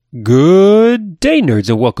Good day, nerds,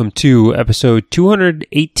 and welcome to episode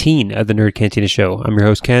 218 of the Nerd Cantina Show. I'm your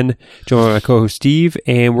host, Ken, joined by my co-host, Steve,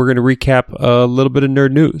 and we're going to recap a little bit of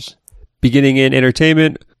nerd news. Beginning in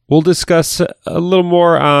entertainment, we'll discuss a little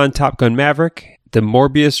more on Top Gun Maverick, the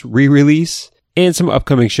Morbius re-release, and some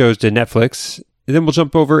upcoming shows to Netflix. And then we'll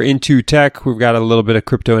jump over into tech. We've got a little bit of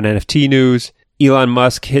crypto and NFT news, Elon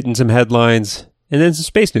Musk hitting some headlines, and then some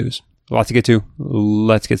space news. A lot to get to.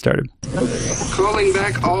 Let's get started. Calling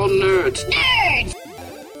back all nerds. Nerds!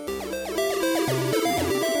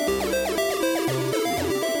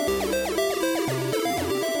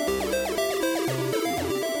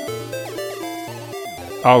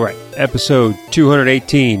 All right, episode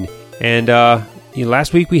 218. And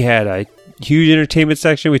last week we had a huge entertainment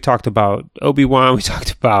section. We talked about Obi-Wan. We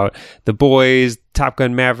talked about The Boys, Top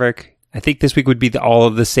Gun Maverick. I think this week would be all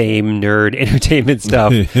of the same nerd entertainment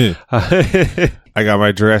stuff. I got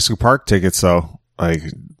my Jurassic Park tickets, though.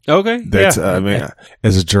 Okay, that's yeah. I mean,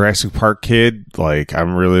 as a Jurassic Park kid,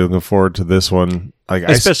 I'm really looking forward to this one.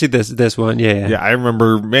 Especially this one, yeah. Yeah, I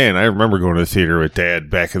remember going to the theater with Dad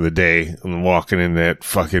back in the day and walking in that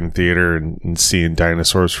fucking theater and seeing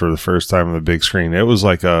dinosaurs for the first time on the big screen. It was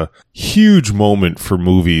like a huge moment for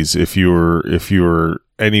movies if you were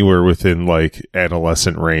anywhere within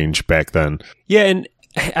adolescent range back then. Yeah, and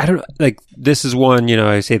I don't this is one,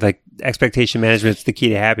 I say expectation management is the key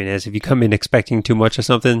to happiness. If you come in expecting too much of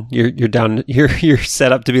something, you're down, you're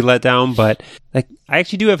set up to be let down. But I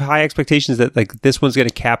actually do have high expectations that this one's going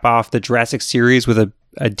to cap off the Jurassic series with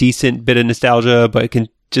a decent bit of nostalgia, but it can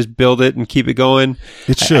just build it and keep it going.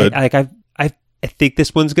 It should. I think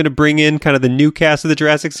this one's going to bring in kind of the new cast of the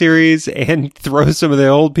Jurassic series and throw some of the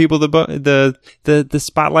old people the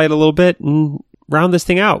spotlight a little bit and round this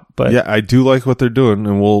thing out. But yeah, I do like what they're doing,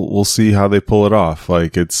 and we'll see how they pull it off.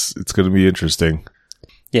 It's going to be interesting.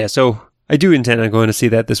 Yeah, so I do intend on going to see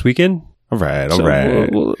that this weekend. All right.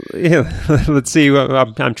 Let's see.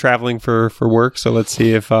 I'm traveling for work, so let's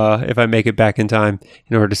see if I make it back in time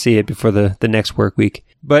in order to see it before the next work week.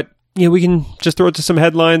 But yeah, we can just throw it to some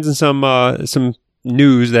headlines and some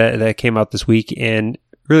news that came out this week. And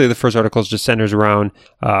really, the first article just centers around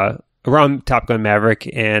Top Gun Maverick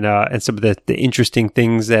and some of the interesting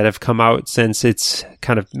things that have come out since its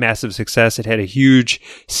kind of massive success. It had a huge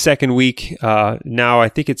second week. Now I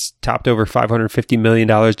think it's topped over $550 million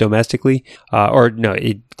domestically,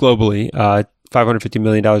 globally, $550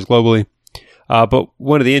 million globally. But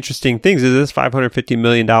one of the interesting things is this $550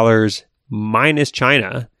 million minus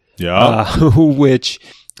China. Yeah. Which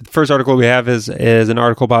the first article we have is an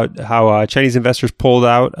article about how Chinese investors pulled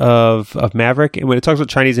out of Maverick. And when it talks about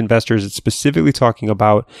Chinese investors, it's specifically talking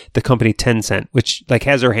about the company Tencent, which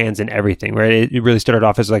has their hands in everything, right? It really started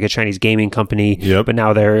off as a Chinese gaming company, yep. But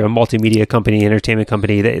now they're a multimedia company, entertainment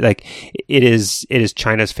company. It is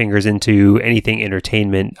China's fingers into anything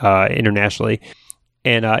entertainment internationally.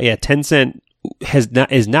 And Tencent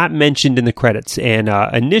is not mentioned in the credits. And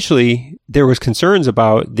initially, there was concerns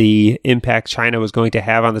about the impact China was going to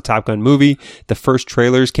have on the Top Gun movie. The first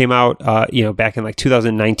trailers came out, back in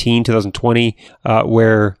 2019, 2020,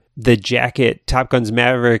 where the jacket, Top Gun's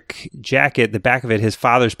Maverick jacket, the back of it, his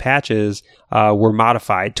father's patches, were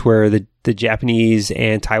modified to where the Japanese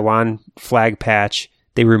and Taiwan flag patch,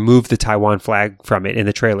 they removed the Taiwan flag from it in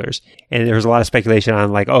the trailers. And there was a lot of speculation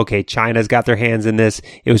on okay, China's got their hands in this.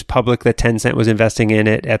 It was public that Tencent was investing in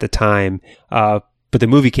it at the time. But the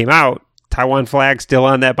movie came out, Taiwan flag still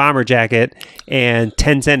on that bomber jacket, and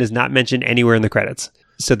Tencent is not mentioned anywhere in the credits.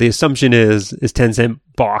 So the assumption is Tencent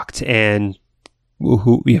balked and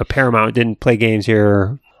Paramount didn't play games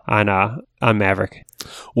here on Maverick.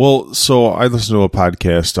 Well, so I listened to a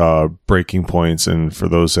podcast, Breaking Points, and for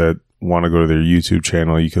those that want to go to their YouTube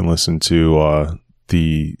channel, you can listen to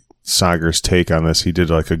the Sager's take on this. He did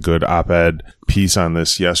a good op-ed piece on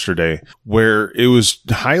this yesterday where it was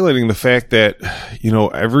highlighting the fact that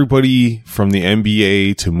everybody from the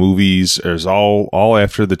NBA to movies is all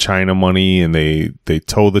after the China money, and they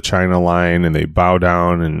toe the China line and they bow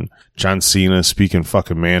down, and John Cena speaking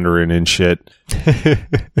fucking Mandarin and shit.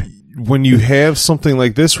 When you have something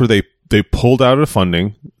like this where they pulled out of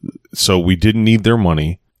funding, so we didn't need their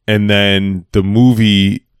money, and then the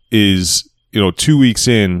movie is 2 weeks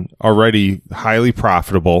in already highly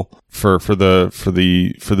profitable for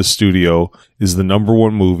the studio, is the number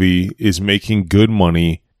one movie, is making good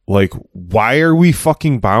money. Why are we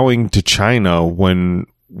fucking bowing to China when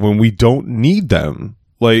we don't need them?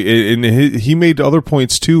 And he made other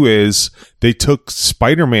points too, is they took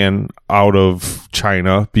Spider-Man out of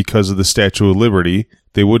China because of the Statue of Liberty.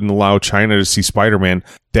 They wouldn't allow China to see Spider-Man.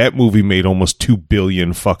 That movie made almost $2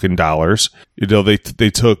 billion fucking dollars. They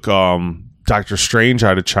took Doctor Strange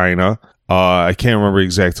out of China. I can't remember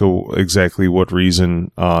exactly what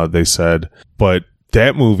reason they said, but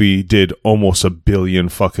that movie did almost $1 billion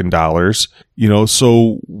fucking dollars.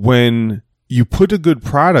 So when you put a good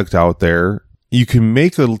product out there, you can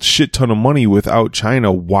make a shit ton of money without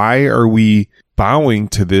China. Why are we bowing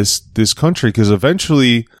to this country? Because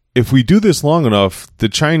eventually, if we do this long enough, the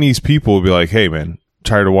Chinese people will be like, hey man,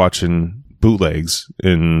 tired of watching bootlegs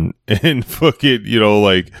and fucking,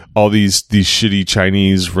 like all these shitty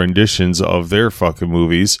Chinese renditions of their fucking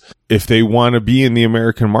movies. If they want to be in the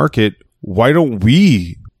American market, why don't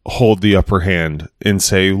we hold the upper hand and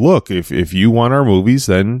say, look, if you want our movies,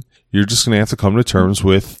 then you're just going to have to come to terms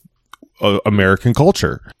with American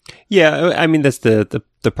culture. Yeah, I mean, that's the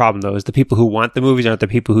problem though, is the people who want the movies aren't the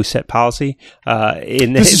people who set policy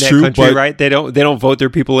in that country, right? They don't vote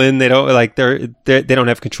their people in. They don't they don't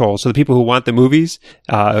have control. So the people who want the movies,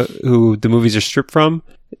 who the movies are stripped from,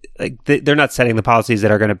 like they're not setting the policies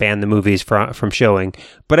that are going to ban the movies from showing.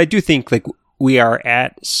 But I do think like we are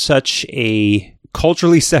at such a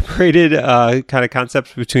culturally separated kind of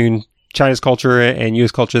concept between China's culture and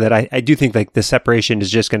U.S. culture that I do think like the separation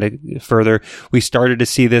is just going to further. We started to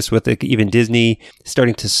see this with like, even Disney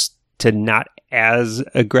starting to not as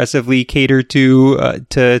aggressively cater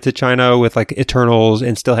to China with like Eternals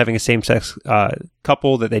and still having a same sex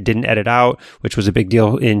couple that they didn't edit out, which was a big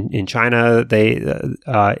deal in China. They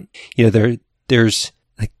there's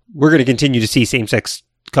like we're going to continue to see same sex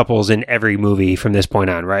couples in every movie from this point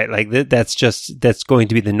on, right? Like that's going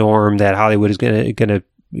to be the norm that Hollywood is going to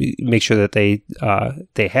make sure that they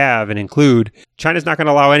have and include. China's not going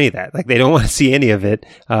to allow any of that. Like they don't want to see any of it.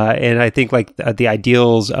 And I think like the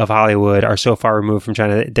ideals of Hollywood are so far removed from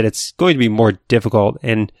China that it's going to be more difficult.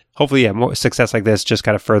 And hopefully, more success like this just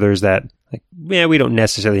kind of furthers that. Like, yeah, we don't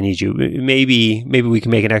necessarily need you. Maybe we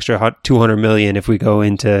can make an extra $200 million if we go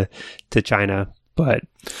into China, but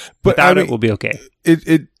without it, we'll be okay.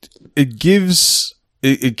 It gives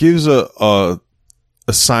a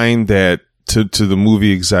sign that. To the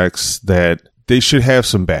movie execs that they should have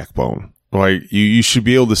some backbone. Like you should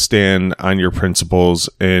be able to stand on your principles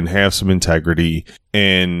and have some integrity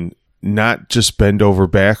and not just bend over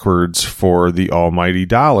backwards for the almighty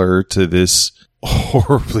dollar to this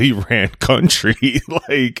horribly ran country.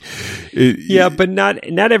 But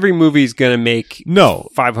not every movie is going to make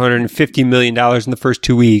 $550 million in the first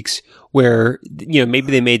 2 weeks. Where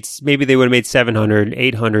maybe they would have made 700,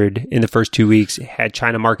 800 in the first 2 weeks had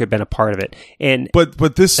China market been a part of it. And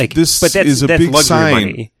but this is a big sign.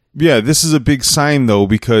 Money. Yeah, this is a big sign though,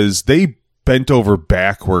 because they bent over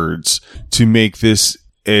backwards to make this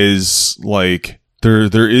as like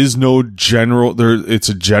there is no general it's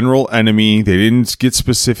a general enemy. They didn't get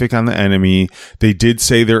specific on the enemy. They did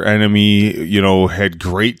say their enemy, had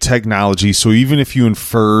great technology. So even if you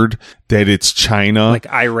inferred that it's China, like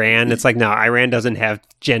Iran, it's like no, Iran doesn't have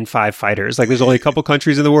Gen 5 fighters. Like there's only a couple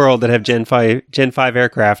countries in the world that have Gen 5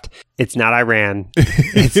 aircraft. It's not Iran.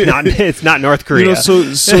 It's not North Korea. So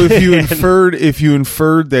if you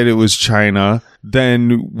inferred that it was China,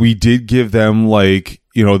 then we did give them like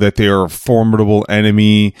that they are a formidable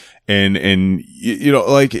enemy and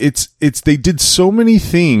like it's they did so many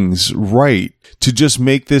things right to just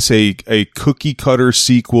make this a cookie cutter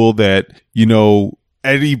sequel that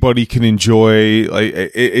anybody can enjoy. Like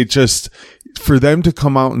it just, for them to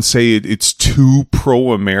come out and say it's too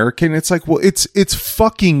pro-American, it's like, well, it's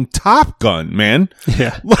fucking Top Gun, man.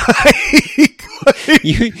 Yeah.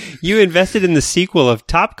 You invested in the sequel of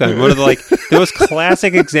Top Gun, one of the most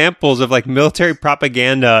classic examples of like military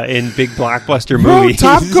propaganda in big blockbuster movies.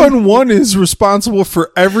 Top Gun 1 is responsible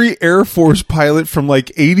for every Air Force pilot from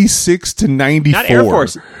like 86 to 94. Not Air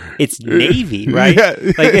Force, it's Navy, right? Yeah.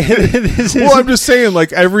 Well, I'm just saying,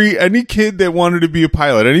 like any kid that wanted to be a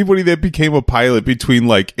pilot, anybody that became a pilot between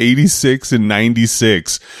like 86 and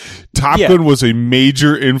 96, Top Gun was a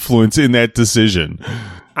major influence in that decision.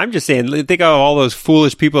 I'm just saying, think of all those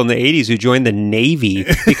foolish people in the 80s who joined the Navy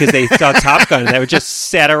because they saw Top Gun and they just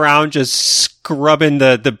sat around just scrubbing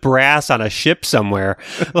the brass on a ship somewhere.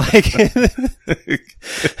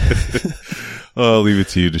 I'll leave it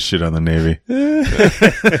to you to shit on the Navy.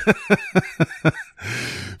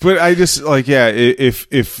 But I just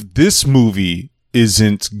if this movie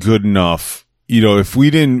isn't good enough, if we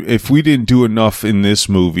didn't do enough in this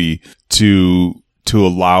movie to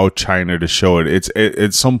allow China to show it, it's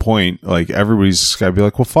at some point, like, everybody's gotta be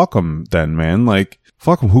like, well, fuck them then, man. Like,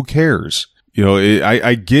 fuck them. Who cares?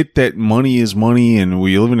 I get that money is money and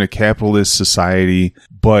we live in a capitalist society,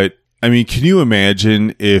 but I mean, can you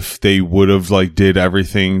imagine if they would have did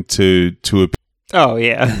everything to oh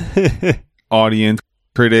yeah audience?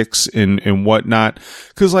 critics and whatnot.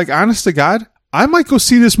 Because, like, honest to God, I might go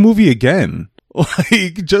see this movie again.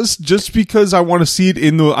 Like, just because I want to see it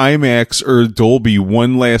in the IMAX or Dolby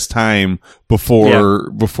one last time before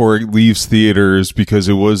it leaves theaters, because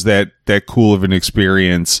it was that cool of an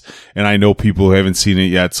experience. And I know people who haven't seen it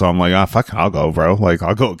yet, so I'm like, fuck, I'll go, bro. Like,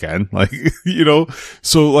 I'll go again. Like, you know?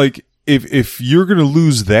 So, like, if you're gonna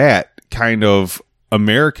lose that kind of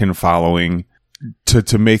American following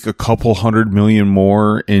to make a couple 100 million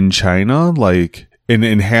more in China, like,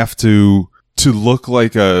 and have to look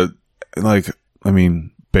like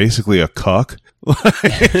basically a cuck.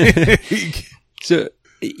 So,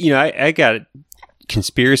 you know, I got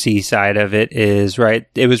conspiracy side of it is, right,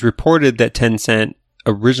 it was reported that Tencent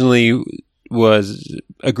originally was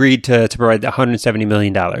agreed to provide $170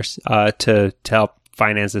 million to help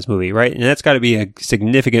finance this movie, right? And that's got to be a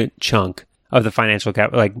significant chunk of the financial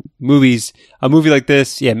cap. Like, a movie like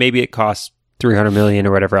this, yeah, maybe it costs 300 million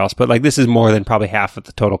or whatever else, but like, this is more than probably half of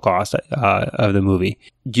the total cost of the movie.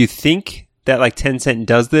 Do you think that, like, Tencent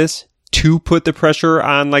does this to put the pressure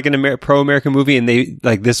on, like, an pro-American movie, and they,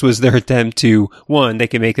 like, this was their attempt to, one, they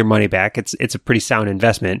can make their money back. It's a pretty sound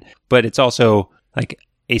investment, but it's also, like,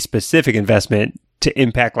 a specific investment to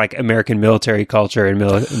impact, like, American military culture and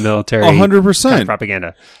military 100% kind of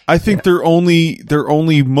propaganda. I think their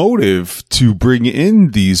only motive to bring in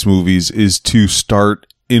these movies is to start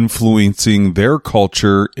influencing their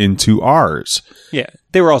culture into ours. Yeah,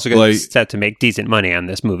 they were also going to set to make decent money on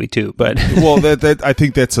this movie too, but well, that I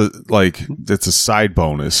think that's a side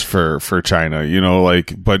bonus for China, you know,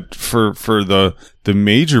 like, but for the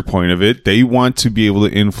major point of it, they want to be able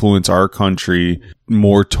to influence our country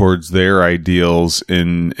more towards their ideals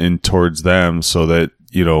and towards them, so that,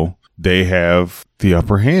 you know, they have the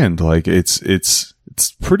upper hand. Like, it's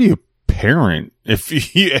pretty apparent,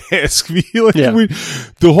 if you ask me. Like,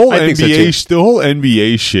 the whole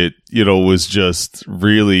NBA shit, you know, was just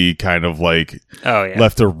really kind of like,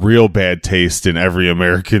 left a real bad taste in every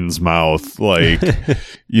American's mouth. Like,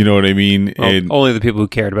 you know what I mean? Well, and only the people who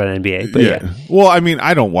cared about NBA. But yeah. Well, I mean,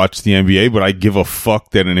 I don't watch the NBA, but I give a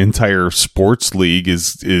fuck that an entire sports league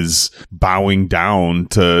is bowing down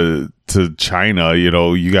to China. You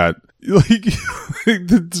know, you got, like,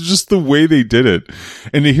 just the way they did it.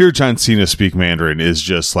 And to hear John Cena speak Mandarin is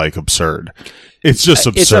just, like, absurd. It's just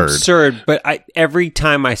absurd. It's absurd, but every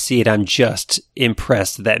time I see it, I'm just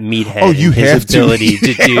impressed that meathead. Oh, you his have ability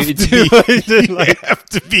to do. You have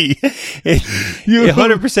to be.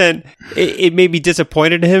 100%. It may be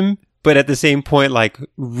disappointed in him, but at the same point, like,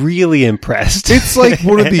 really impressed. It's like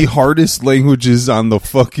one of the hardest languages on the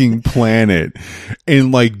fucking planet.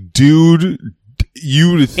 And, like, dude,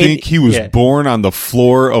 you would think he was born on the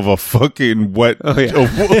floor of a fucking wet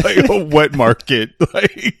market.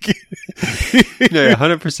 Like, no,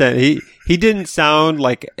 100%. He didn't sound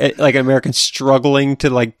like an American struggling to,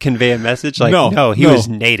 like, convey a message. Like, no, he was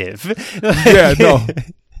native.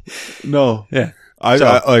 No. Yeah.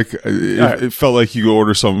 It felt like you go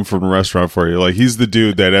order something from a restaurant for you. Like, he's the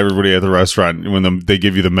dude that everybody at the restaurant, when they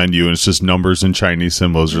give you the menu and it's just numbers and Chinese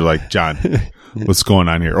symbols, you're like, John, what's going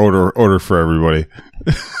on here? Order for everybody.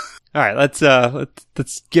 All right, let's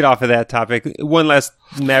get off of that topic. One last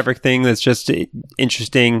Maverick thing that's just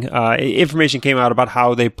interesting. Information came out about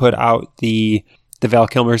how they put out the Val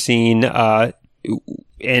Kilmer scene.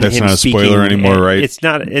 And that's him not a spoiler anymore, right? It's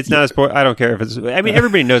not a spoiler. I don't care if it's. I mean,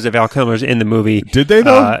 everybody knows that Val Kilmer's in the movie. Did they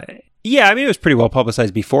though? Yeah, I mean, it was pretty well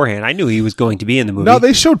publicized beforehand. I knew he was going to be in the movie. No,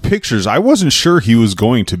 they showed pictures. I wasn't sure he was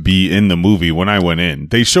going to be in the movie when I went in.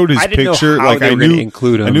 They showed his picture. Know how they were going to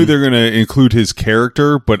include him. I knew they were going to include his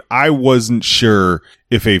character, but I wasn't sure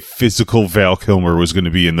if a physical Val Kilmer was going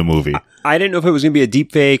to be in the movie. I didn't know if it was going to be a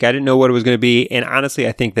deep fake. I didn't know what it was going to be. And honestly,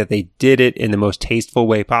 I think that they did it in the most tasteful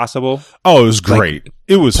way possible. Oh, it was great. Like,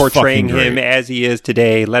 it was portraying fucking him as he is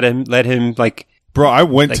today. Let him like. Bro, I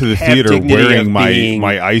went to the theater wearing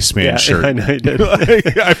my Iceman shirt. I know you did.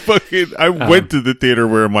 I went to the theater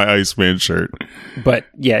wearing my Iceman shirt. But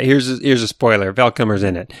yeah, here's a spoiler. Val Kilmer's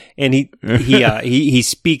in it, and he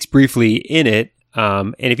speaks briefly in it.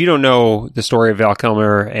 And if you don't know the story of Val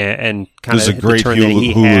Kilmer and kind of there's a great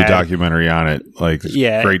Hulu documentary on it, like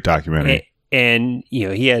great documentary. And you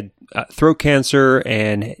know, he had throat cancer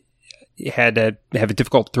and had to have a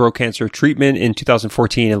difficult throat cancer treatment in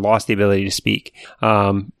 2014 and lost the ability to speak.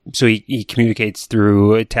 So he communicates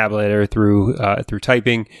through a tablet or through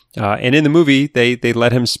typing. And in the movie, they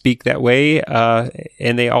let him speak that way.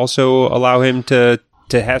 And they also allow him to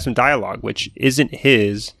have some dialogue, which isn't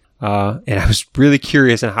his. And I was really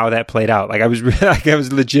curious on how that played out. Like, I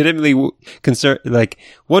was legitimately concerned, like,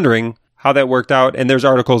 wondering how that worked out. And there's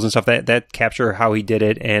articles and stuff that capture how he did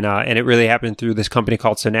it. And it really happened through this company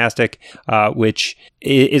called Synastic, which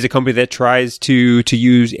is a company that tries to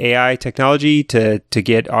use AI technology to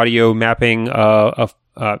get audio mapping of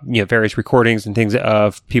various recordings and things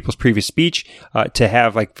of people's previous speech, to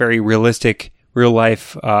have like very realistic, real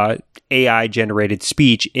life, AI generated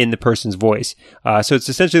speech in the person's voice. So it's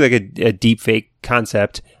essentially like a deep fake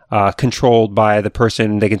concept, controlled by the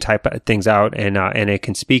person. They can type things out and it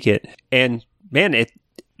can speak it. And man, it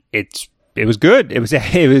was good. It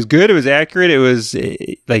was good. It was accurate. It was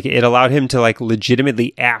like, it allowed him to like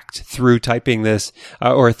legitimately act through typing this,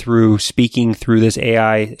 or through speaking through this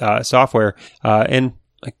AI, software. And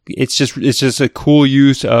like, it's just a cool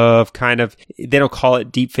use of kind of, they don't call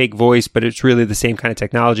it deep fake voice, but it's really the same kind of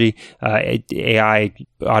technology, AI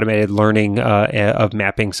automated learning, of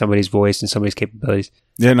mapping somebody's voice and somebody's capabilities.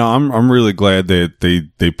 Yeah, no, I'm really glad that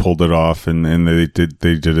they pulled it off and they did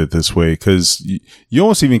it this way, because you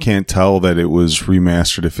almost even can't tell that it was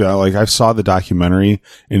remastered. If like, I saw the documentary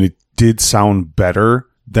and it did sound better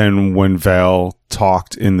than when Val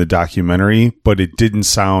talked in the documentary, but it didn't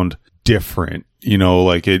sound different. You know,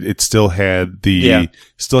 like it still had the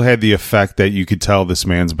effect that you could tell this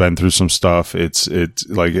man's been through some stuff. It's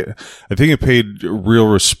like, I think it paid real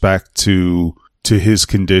respect to his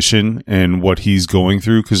condition and what he's going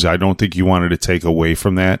through, because I don't think you wanted to take away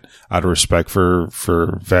from that out of respect for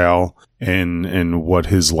Val and what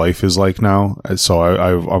his life is like now. So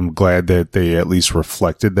I'm glad that they at least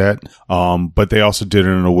reflected that. But they also did it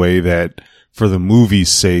in a way that, for the movie's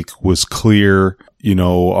sake, was clear,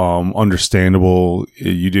 understandable.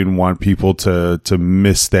 You didn't want people to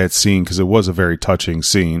miss that scene, because it was a very touching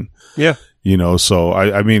scene. Yeah. So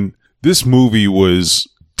I mean, this movie was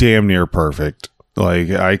damn near perfect. Like,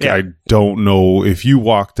 I don't know if you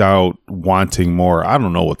walked out wanting more. I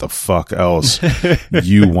don't know what the fuck else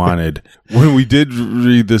you wanted. When we did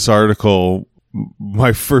read this article,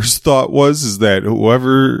 my first thought is that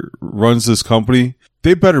whoever runs this company,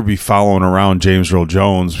 they better be following around James Earl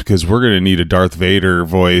Jones, because we're going to need a Darth Vader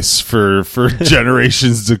voice for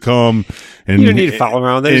generations to come. And you don't need to follow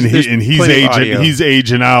around. He's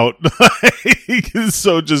aging out.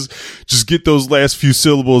 So just get those last few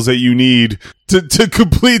syllables that you need to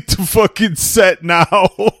complete the fucking set now.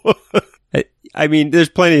 I mean, there's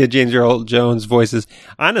plenty of James Earl Jones voices.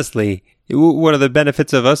 Honestly, one of the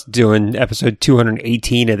benefits of us doing episode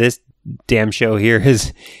 218 of this damn show here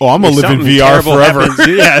is, I'm gonna live in VR forever.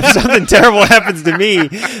 If something terrible happens to me,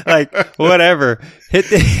 like, whatever,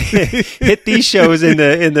 hit these shows in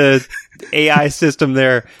the AI system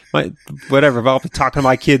there, whatever, I'll be talking to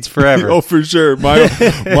my kids forever. Oh, for sure.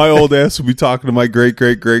 My old ass will be talking to my great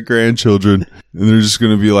grandchildren, and they're just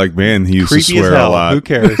gonna be like, man, he used creepy to swear as hell. a lot. Who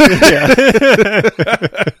cares?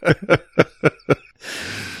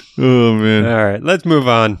 Oh man. All right, let's move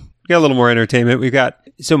on. We got a little more entertainment.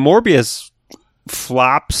 So Morbius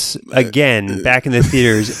flops again back in the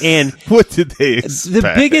theaters, and what did they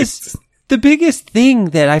expect? The biggest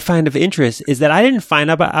thing that I find of interest is that I didn't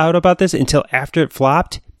find out about this until after it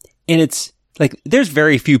flopped, and it's like, there's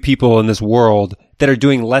very few people in this world that are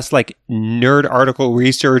doing less like nerd article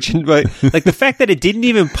research, and but like the fact that it didn't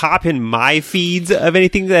even pop in my feeds of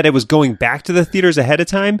anything, that it was going back to the theaters ahead of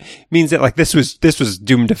time, means that like this was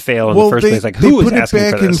doomed to fail in the first place. Like, who was asking for this? They put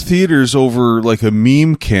it back in theaters over like a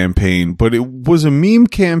meme campaign, but it was a meme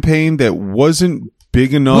campaign that wasn't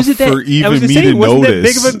big enough for even me to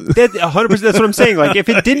notice. That big of 100%. That's what I'm saying. Like, if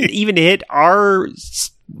it didn't even hit our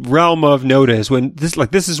realm of notice, when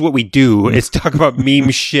this is what we do, is talk about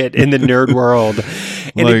meme shit in the nerd world,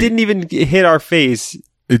 and like, it didn't even hit our face.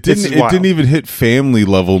 It didn't even hit family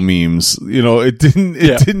level memes. It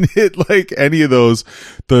didn't hit like any of those.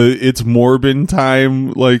 It's Morbin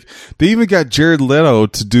time. Like, they even got Jared Leto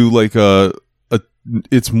to do like a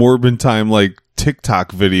It's Morbin time like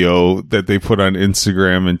TikTok video that they put on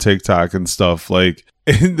Instagram and TikTok and stuff. Like,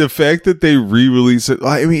 and the fact that they re-release it,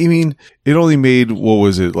 I mean, it only made, what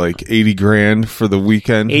was it, like $80,000 for the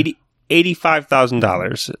weekend?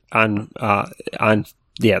 $85,000 on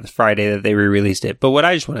the Friday that they re-released it. But what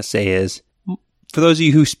I just want to say is, for those of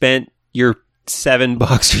you who spent your $7 or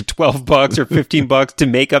 $12 or $15 to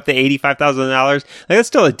make up the $85,000, like, that's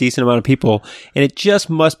still a decent amount of people, and it just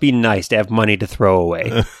must be nice to have money to throw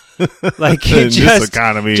away. Like, it just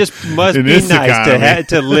must be nice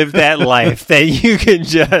to live that life, that you can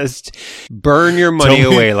just burn your money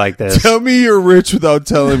away like this. Tell me you're rich without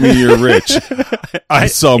telling me you're rich. I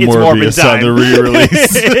saw Morbius on the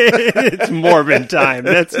re-release. It's Morbin time.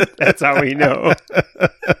 That's how we know.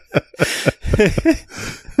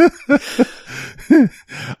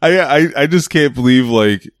 I just can't believe,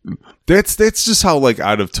 like, That's just how like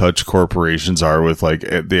out of touch corporations are with like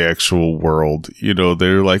the actual world. You know,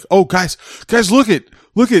 they're like, oh guys, look at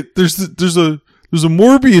there's a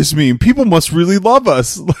Morbius meme. People must really love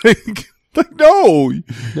us. Like no.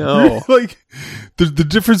 Like the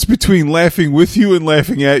difference between laughing with you and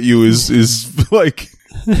laughing at you is like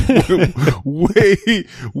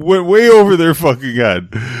way over their fucking head.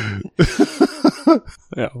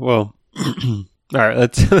 Yeah. Well. All right,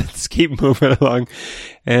 let's keep moving along.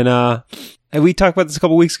 And we talked about this a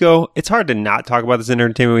couple weeks ago. It's hard to not talk about this in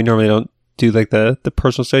entertainment. We normally don't do like the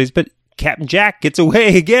personal studies, but Captain Jack gets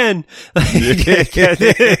away again. Johnny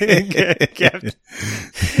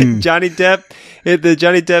Depp, the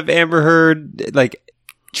Johnny Depp Amber Heard like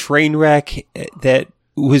train wreck that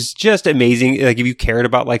was just amazing. Like if you cared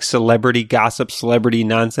about like celebrity gossip, celebrity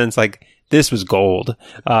nonsense, like this was gold.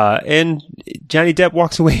 And Johnny Depp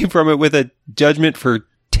walks away from it with a judgment for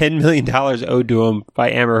 $10 million owed to him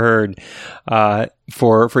by Amber Heard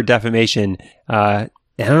for defamation. I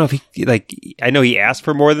don't know if I know he asked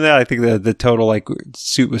for more than that. I think the total like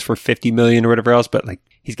suit was for $50 million or whatever else, but like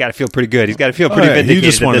he's got to feel pretty good. He's got to feel pretty vindicated. He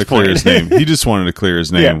just wanted to clear his name. He just wanted to clear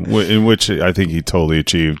his name, Yeah. In which I think he totally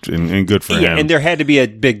achieved, and good for him. And there had to be a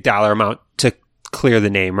big dollar amount to clear the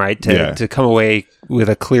name, right? To come away with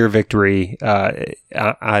a clear victory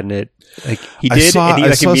on it. Like he did, and he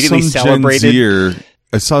like immediately celebrated.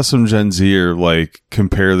 I saw some Gen Zer like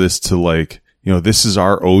compare this to like, you know, this is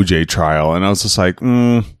our OJ trial, and I was just like,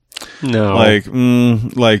 no, like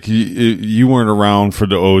you weren't around for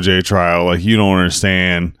the OJ trial, like you don't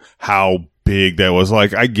understand how big that was.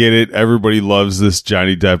 Like I get it, everybody loves this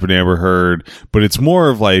Johnny Depp and Amber Heard, but it's more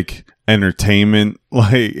of like entertainment.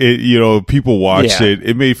 Like it, you know, people watched it.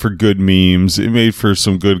 It made for good memes. It made for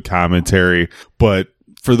some good commentary, but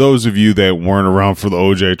for those of you that weren't around for the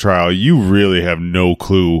OJ trial, you really have no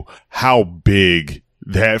clue how big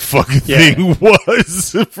that fucking thing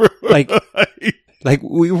was. Like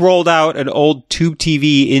we rolled out an old tube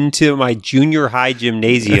TV into my junior high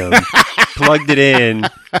gymnasium, plugged it in,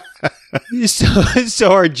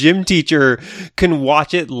 so our gym teacher can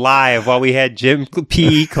watch it live while we had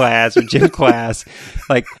PE class or gym class.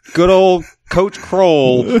 Like good old Coach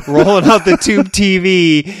Kroll rolling out the tube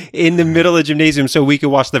TV in the middle of the gymnasium so we could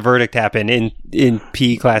watch the verdict happen in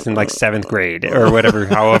PE class in like 7th grade or whatever,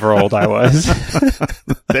 however old I was.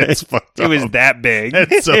 That's fucked up. It was that big.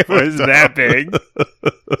 It was that big.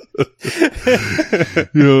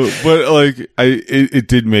 You know, but like it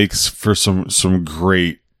did make for some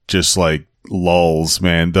great just like lulls,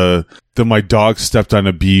 man. The my dog stepped on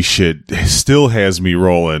a bee shit still has me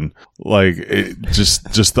rolling. Like it,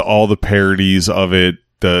 just all the parodies of it,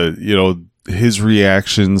 you know, his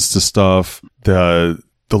reactions to stuff, the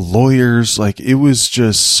lawyers, like it was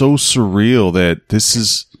just so surreal that this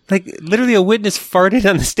is like literally a witness farted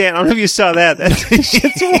on the stand. I don't know if you saw that. That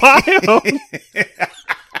shit's wild.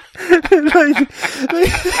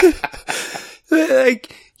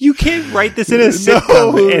 Like you can't write this in a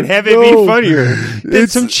sitcom and have it be funnier.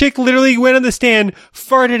 Some chick literally went on the stand,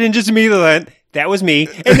 farted, and just immediately went, that was me,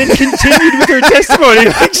 and then continued with her testimony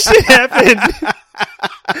like shit happened.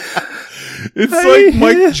 It's like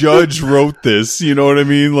Mike Judge wrote this, you know what I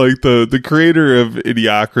mean? Like the creator of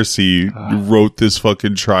Idiocracy wrote this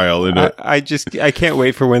fucking trial. I can't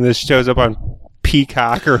wait for when this shows up on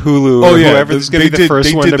Peacock or Hulu or whoever is going to be the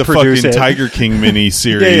first one to produce it. They did the fucking Tiger King mini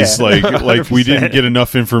series. Like we didn't get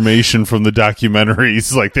enough information from the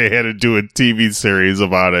documentaries. Like they had to do a TV series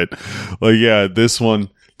about it. Like, yeah, this one's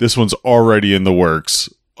already in the works.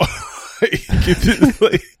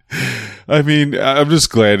 I mean, I'm just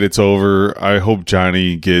glad it's over. I hope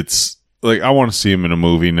Johnny gets, like, I want to see him in a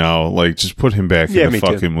movie now. Like, just put him back in the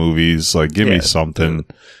fucking movies. Like, give me something.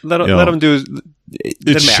 Let him do his...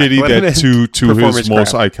 It's shitty that two of his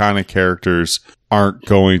most iconic characters aren't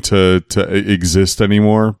going to exist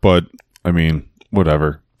anymore, but I mean,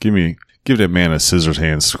 whatever. Give that man a Scissors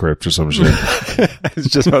Hands script or some shit. I was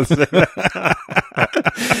just about to say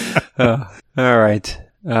that. All right.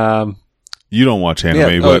 You don't watch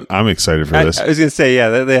anime, but I'm excited for this. I was going to say,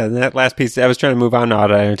 that last piece, I was trying to move on to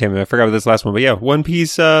auto entertainment. I forgot about this last one, but yeah, One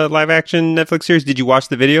Piece live action Netflix series. Did you watch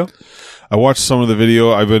the video? I watched some of the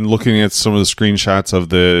video. I've been looking at some of the screenshots of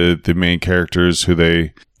the main characters who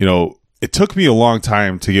they, you know, it took me a long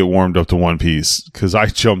time to get warmed up to One Piece because I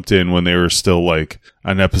jumped in when they were still like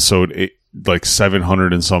on episode 8, like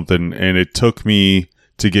 700 and something. And it took me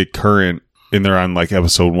to get current and they're on like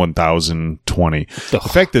episode 1020. The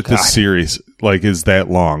fact that this series like is that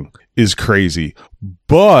long is crazy.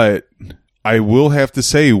 But I will have to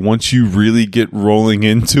say, once you really get rolling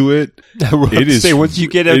into it, it is. Say once you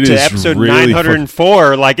get up to episode really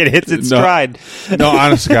 904, like it hits its stride. No,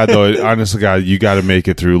 honest to God, though, honest to God, you got to make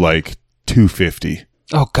it through like 250.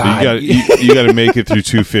 Oh God, you got to make it through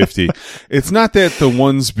 250. It's not that the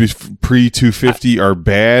ones pre 250 are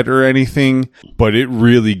bad or anything, but it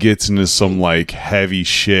really gets into some like heavy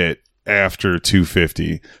shit after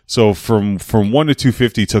 250. So from 1 to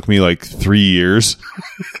 250 took me like 3 years.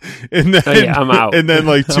 And then I'm out. And then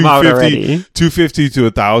like 250 to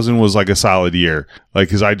 1,000 was like a solid year. Like,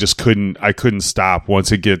 cause I couldn't stop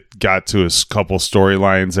once it got to a couple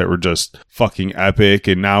storylines that were just fucking epic.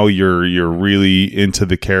 And now you're really into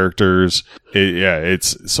the characters.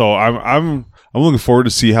 I'm looking forward to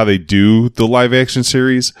see how they do the live action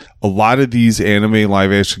series. A lot of these anime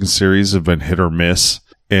live action series have been hit or miss.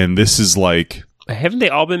 And this is like... Haven't they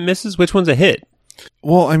all been misses? Which one's a hit?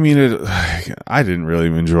 Well, I mean, I didn't really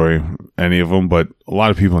enjoy any of them, but a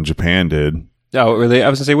lot of people in Japan did. Oh, really? I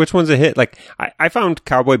was going to say, which one's a hit? Like, I found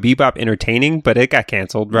Cowboy Bebop entertaining, but it got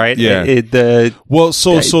canceled, right? Yeah.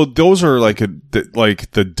 So those are like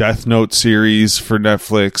the Death Note series for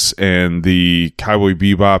Netflix and the Cowboy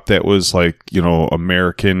Bebop that was like,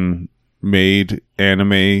 American-made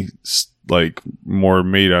anime like more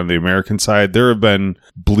made on the American side. There have been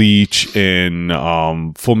Bleach and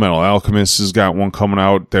Full Metal Alchemist has got one coming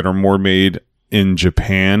out that are more made in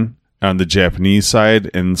Japan on the Japanese side,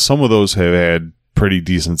 and some of those have had pretty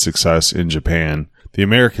decent success in Japan. The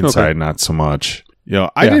American side, not so much.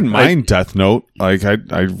 I didn't mind Death Note. Like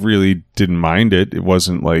I really didn't mind it. It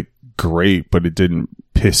wasn't like great, but it didn't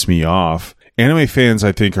piss me off. Anime fans,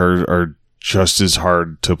 I think, are just as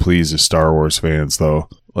hard to please as Star Wars fans, though.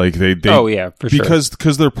 Like they oh yeah, for sure,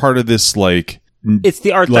 because they're part of this like it's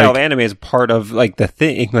the art style of anime is part of like the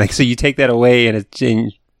thing. Like, so you take that away and it's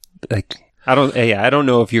like I don't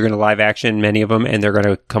know if you're going to live action many of them and they're going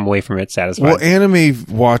to come away from it satisfied. Well, anime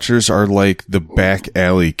watchers are like the back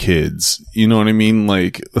alley kids. You know what I mean?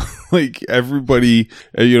 Like everybody,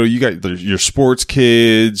 you got your sports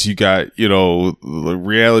kids, you got, the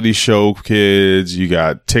reality show kids, you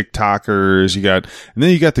got TikTokers, and then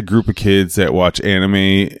you got the group of kids that watch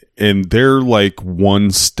anime and they're like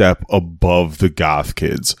one step above the goth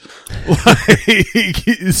kids.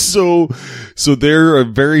 So they're a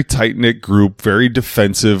very tight-knit group, very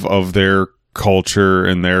defensive of their culture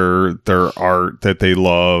and their art that they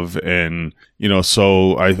love. And,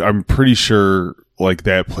 so I'm pretty sure like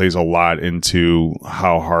that plays a lot into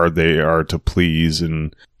how hard they are to please.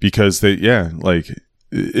 And because like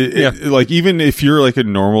even if you're like a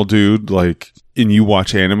normal dude, like, and you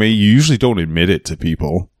watch anime, you usually don't admit it to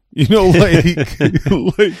people. Like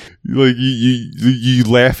you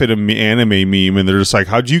laugh at an anime meme and they're just like,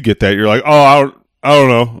 how'd you get that? You're like, oh, I don't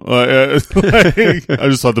know. I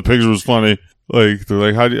just thought the picture was funny. Like,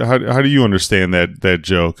 they're like, how do you understand that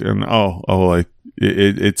joke? And like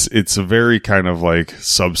it's a very kind of like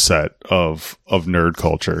subset of nerd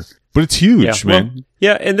culture, but it's huge, man. Well,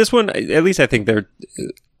 yeah. And this one, at least I think they're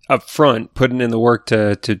up front putting in the work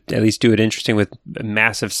to at least do it interesting with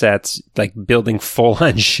massive sets, like building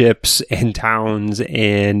full-on ships and towns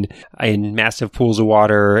and massive pools of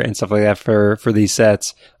water and stuff like that for these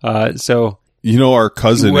sets. So our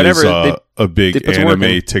cousin is a big anime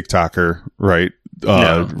TikToker, right?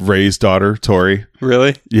 Ray's daughter, Tori.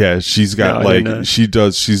 Really? Yeah, she's got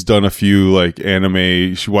she's done a few like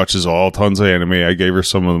anime. She watches tons of anime. I gave her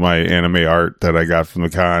some of my anime art that I got from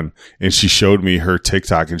the con, and she showed me her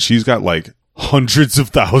TikTok, and she's got like hundreds of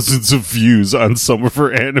thousands of views on some of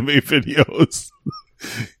her anime videos.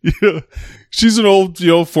 She's an old,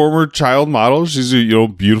 former child model. She's a,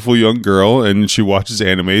 beautiful young girl and she watches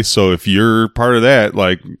anime. So if you're part of that,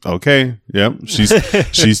 like, okay, yep, she's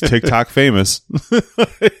TikTok famous.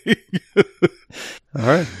 All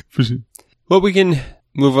right. Well, we can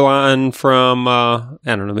move on from,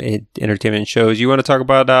 entertainment shows. You want to talk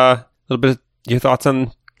about a little bit of your thoughts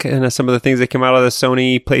on kind of some of the things that came out of the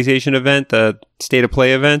Sony PlayStation event, the State of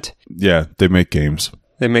Play event? Yeah, they make games.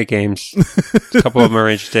 They make games. A couple of them are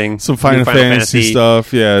interesting. Some Final Fantasy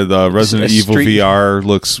stuff. Yeah, the Resident Evil VR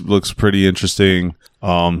looks pretty interesting.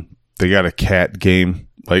 They got a cat game.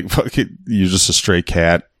 Like, fuck it, you're just a stray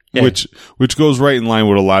cat. Yeah. Which goes right in line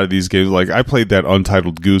with a lot of these games. Like, I played that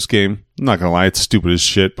Untitled Goose game. I'm not gonna lie, it's stupid as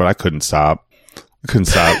shit, but I couldn't stop.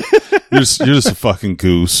 You're just a fucking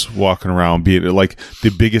goose walking around being like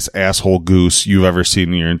the biggest asshole goose you've ever seen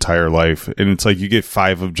in your entire life. And it's like you get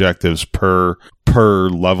 5 objectives per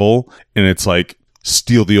level, and it's like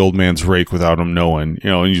steal the old man's rake without him knowing,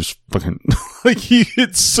 and you just fucking like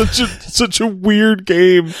it's such a weird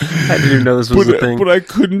game. I didn't even know this was a thing. But I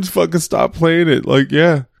couldn't fucking stop playing it. Like,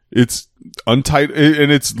 yeah. It's Untitled,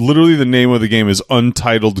 and it's literally the name of the game is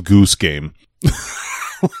Untitled Goose Game.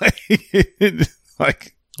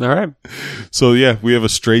 like, all right. So yeah, we have a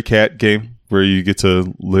stray cat game where you get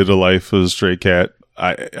to live a life as a stray cat.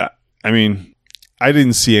 I mean, I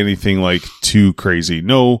didn't see anything like too crazy.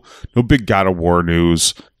 No big God of War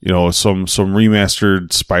news. You know, some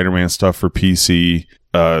remastered Spider-Man stuff for PC.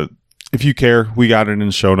 If you care, we got it in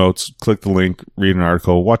the show notes. Click the link, read an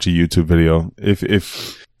article, watch a YouTube video. If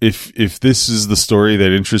this is the story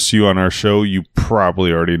that interests you on our show, you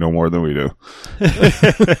probably already know more than we do.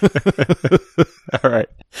 All right.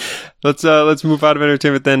 Let's move out of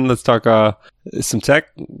entertainment then. Let's talk some tech.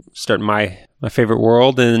 Start my favorite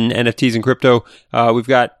world in NFTs and crypto. We've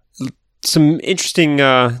got some interesting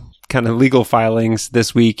kind of legal filings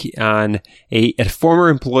this week on a former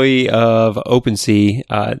employee of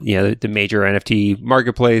OpenSea, the major NFT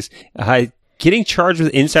marketplace, getting charged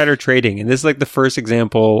with insider trading. And this is like the first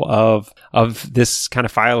example of this kind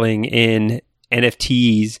of filing in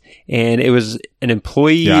NFTs. And it was an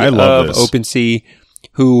employee of OpenSea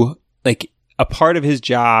who, like, a part of his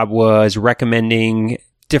job was recommending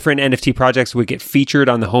different NFT projects would get featured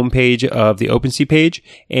on the homepage of the OpenSea page.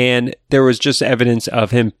 And there was just evidence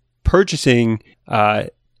of him purchasing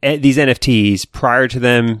these NFTs prior to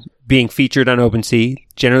them being featured on OpenSea.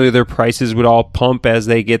 Generally, their prices would all pump as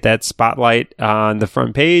they get that spotlight on the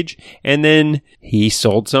front page, and then he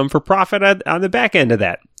sold some for profit on the back end of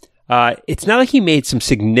that. It's not like he made some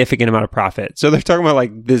significant amount of profit. So they're talking about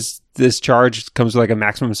like this charge comes with like a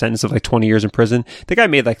maximum sentence of like 20 years in prison. The guy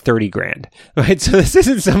made like 30 grand, right? So this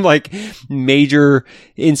isn't some like major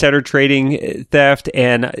insider trading theft.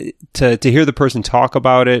 And to hear the person talk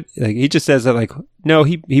about it, like he just says that like, no,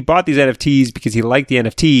 he bought these NFTs because he liked the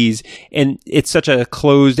NFTs. And it's such a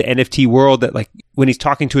closed NFT world that like when he's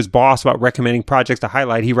talking to his boss about recommending projects to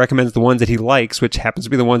highlight, he recommends the ones that he likes, which happens to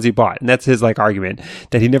be the ones he bought. And that's his like argument,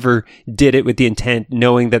 that he never did it with the intent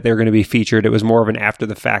knowing that they're going to be featured. It was more of an after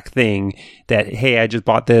the fact thing that, hey, I just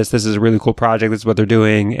bought this. This is a really cool project. This is what they're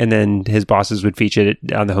doing. And then his bosses would feature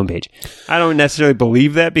it on the homepage. I don't necessarily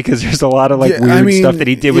believe that because there's a lot of like weird stuff that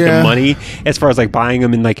he did with the money as far as like buying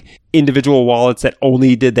them in like individual wallets that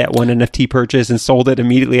only did that one NFT purchase and sold it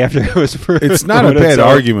immediately after it was It's not a bad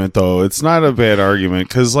argument though. It's not a bad argument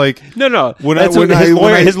because like no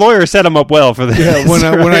his lawyer set him up well for this. Yeah,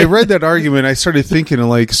 when I read that argument, I started thinking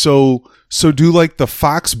like so do like the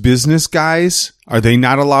Fox business guys, are they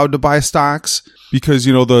not allowed to buy stocks? Because,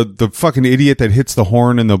 you know, the fucking idiot that hits the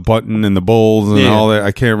horn and the button and the bowls and all that,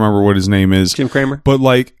 I can't remember what his name is. Jim Cramer. But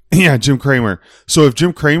like, yeah, Jim Cramer. So if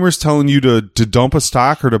Jim Cramer's telling you to dump a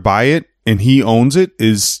stock or to buy it and he owns it,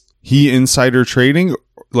 is he insider trading?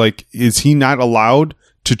 Like, is he not allowed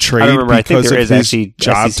to trade? I don't remember. I think there is actually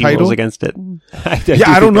job SEC title rules against it.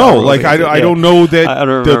 I don't know. Like, I don't know that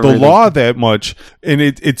the law that much. And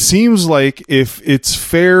it seems like if it's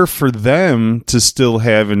fair for them to still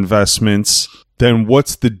have investments, then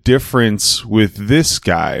what's the difference with this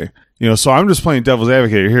guy? You know, so I'm just playing devil's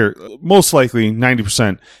advocate here. Most likely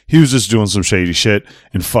 90%, he was just doing some shady shit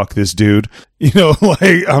and fuck this dude. You know, like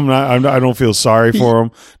I don't feel sorry for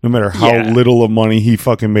him, no matter how little of money he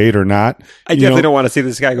fucking made or not. I definitely don't want to see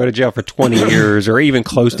this guy go to jail for 20 years or even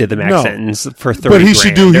close to the max sentence for 30 But he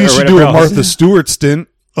should do a Martha Stewart stint.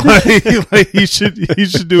 like he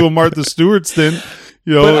should do a Martha Stewart stint.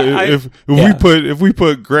 You know, if we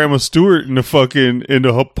put Grandma Stewart in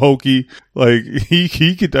the pokey, like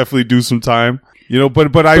he could definitely do some time. You know,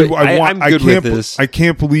 but I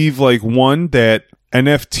can't believe like one that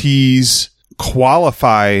NFTs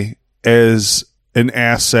qualify as an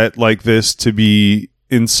asset like this to be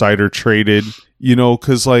insider traded. You know,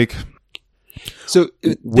 because like. So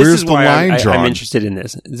where's the line drawn? I'm interested in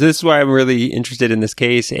this. This is why I'm really interested in this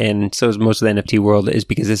case, and so is most of the NFT world, is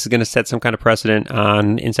because this is going to set some kind of precedent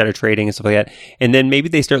on insider trading and stuff like that. And then maybe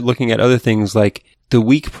they start looking at other things like the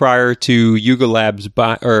week prior to Yuga Labs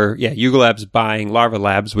buying Larva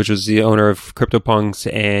Labs, which was the owner of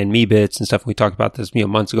CryptoPunks and Meebits and stuff. We talked about this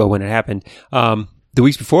months ago when it happened. The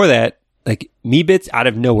weeks before that, like Meebits out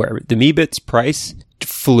of nowhere, the Meebits price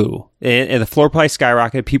flew and the floor price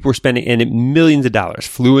skyrocketed. People were spending millions of dollars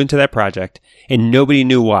flew into that project and nobody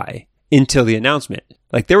knew why until the announcement.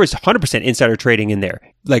 Like there was 100% insider trading in there.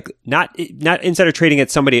 Like not insider trading at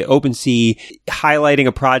somebody at OpenSea highlighting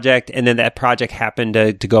a project and then that project happened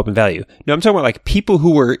to go up in value. No, I'm talking about like people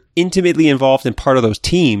who were intimately involved in part of those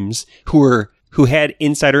teams who had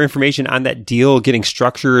insider information on that deal getting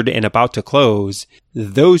structured and about to close.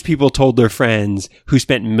 Those people told their friends who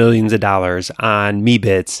spent millions of dollars on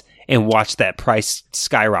Meebits and watched that price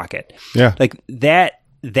skyrocket. Yeah. Like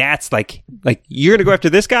that's like you're going to go after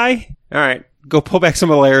this guy? All right. go pull back some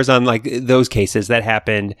of the layers on like those cases that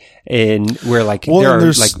happened in where like there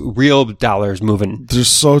are like real dollars moving. There's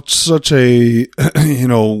such a,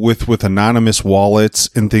 with anonymous wallets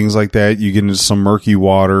and things like that, you get into some murky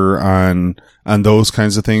water on those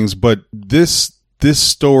kinds of things. But this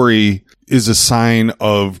story is a sign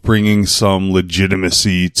of bringing some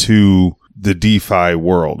legitimacy to the DeFi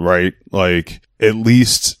world, right? Like at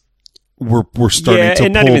least we're starting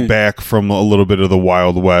to pull back from a little bit of the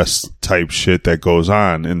Wild West type shit that goes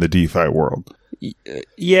on in the DeFi world.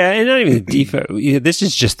 Yeah, and not even DeFi. This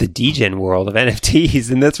is just the degen world of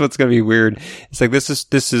NFTs, and that's what's going to be weird. It's like this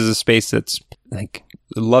is a space that's like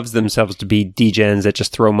loves themselves to be degens that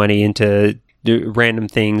just throw money into random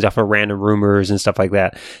things off of random rumors and stuff like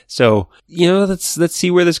that. So let's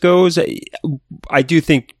see where this goes. I do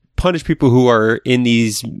think punish people who are in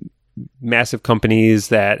these massive companies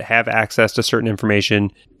that have access to certain information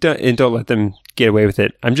and don't let them get away with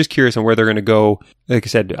it. I'm just curious on where they're going to go. Like I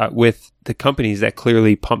said, with the companies that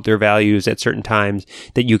clearly pump their values at certain times,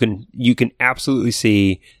 that you can absolutely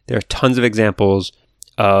see there are tons of examples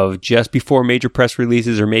of just before major press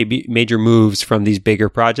releases or maybe major moves from these bigger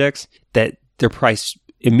projects that their price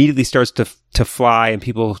immediately starts to fly and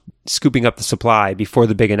people scooping up the supply before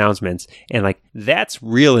the big announcements. And like, that's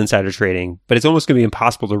real insider trading, but it's almost going to be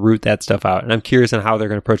impossible to root that stuff out. And I'm curious on how they're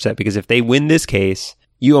going to approach that, because if they win this case,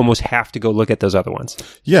 you almost have to go look at those other ones.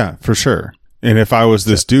 Yeah, for sure. And if I was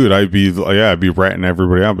this dude, I'd be ratting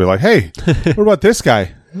everybody out. I'd be like, hey, what about this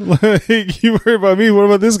guy? You worry about me. What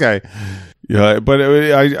about this guy? Yeah, but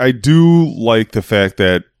I do like the fact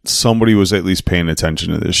that somebody was at least paying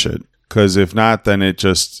attention to this shit. Because if not, then it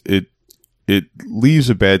leaves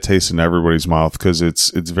a bad taste in everybody's mouth, because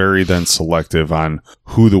it's very then selective on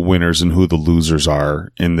who the winners and who the losers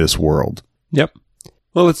are in this world. Yep.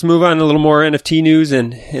 Well, let's move on to a little more NFT news,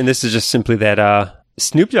 and this is just simply that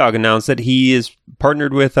Snoop Dogg announced that he is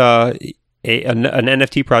partnered with an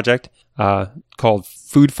NFT project called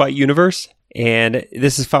Food Fight Universe. And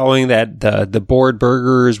this is following that the Bored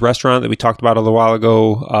Burgers restaurant that we talked about a little while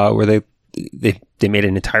ago, where they made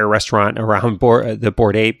an entire restaurant around the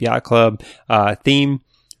Bored Ape Yacht Club theme.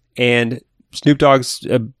 And Snoop Dogg's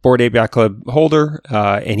a Bored Ape Yacht Club holder,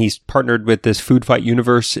 and he's partnered with this Food Fight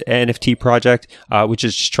Universe NFT project, which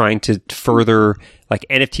is just trying to further like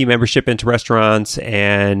NFT membership into restaurants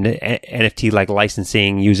and NFT like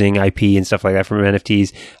licensing using IP and stuff like that from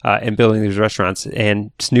NFTs, and building these restaurants.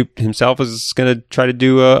 And Snoop himself is going to try to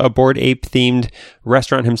do a Bored Ape themed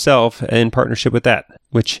restaurant himself in partnership with that,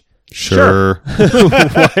 which sure.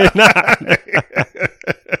 Why not?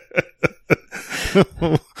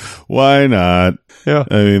 Why not? Yeah.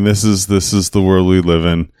 I mean, this is the world we live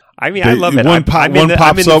in. I mean, I love it. One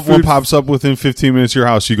pops up within 15 minutes of your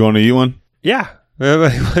house. You going to eat one? Yeah.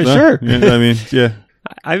 Sure. I mean, yeah.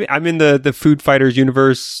 I'm in the Food Fighters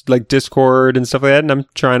universe, like Discord and stuff like that, and I'm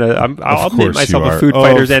trying to. I'll mint myself a Food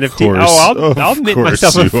Fighters NFT. I'll mint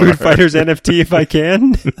myself a Food Fighters NFT if I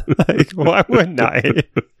can. Like, why wouldn't I?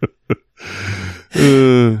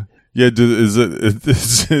 Yeah, is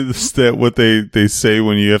that what they say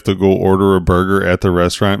when you have to go order a burger at the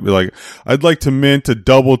restaurant? Be like, I'd like to mint a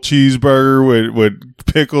double cheeseburger with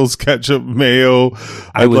pickles, ketchup, mayo.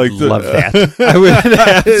 I would love that. I would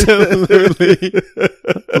absolutely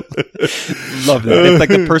love that. It's like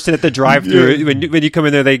the person at the drive-thru. Yeah. When you come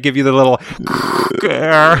in there, they give you the little,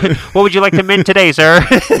 what would you like to mint today, sir?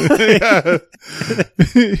 Yeah.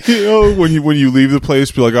 When you leave the place,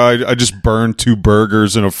 be like, I just burned 2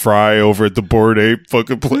 burgers and a fry over at the Bored Ape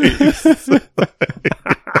fucking place.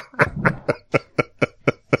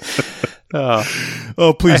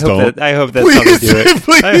 Oh, please don't. I hope that's how they do it.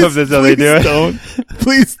 Please, I hope that's how they do it.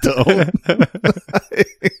 Please don't.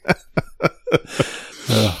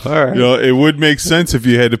 All right. It would make sense if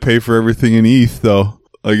you had to pay for everything in ETH, though.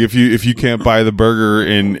 Like if you can't buy the burger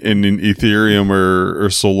in Ethereum or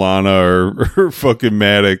Solana or fucking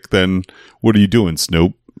Matic, then what are you doing,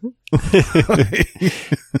 Snoop? All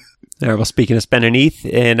right, well, speaking of spending ETH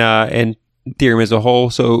and Ethereum as a whole,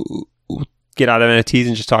 so we'll get out of NFTs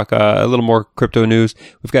and just talk a little more crypto news.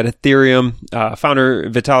 We've got Ethereum founder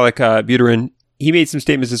Vitalik Buterin. He made some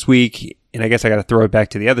statements this week, and I guess I got to throw it back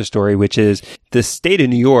to the other story, which is the state of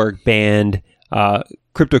New York banned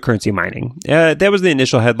cryptocurrency mining. That was the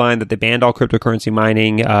initial headline, that they banned all cryptocurrency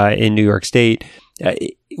mining in New York State.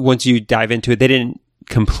 Once you dive into it, they didn't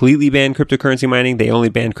completely ban cryptocurrency mining. They only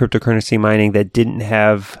banned cryptocurrency mining that didn't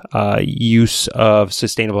have use of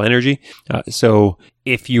sustainable energy. So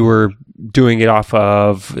if you were doing it off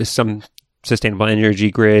of some sustainable energy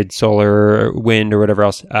grid, solar, wind, or whatever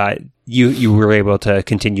else, you were able to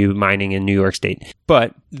continue mining in New York State.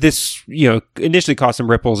 But this, initially caused some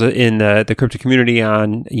ripples in the crypto community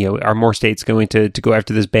on, are more states going to go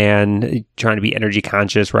after this ban, trying to be energy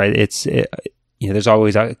conscious, right? There's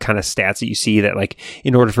always a kind of stats that you see that, like,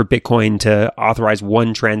 in order for Bitcoin to authorize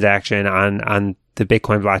one transaction on the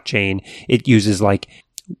Bitcoin blockchain, it uses like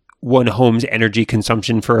one home's energy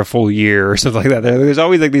consumption for a full year or something like that. There's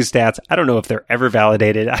always like these stats. I don't know if they're ever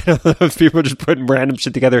validated. I don't know if people are just putting random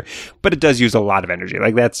shit together, but it does use a lot of energy.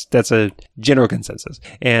 Like that's a general consensus.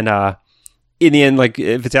 And in the end, like,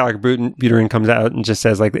 if Vitalik Buterin comes out and just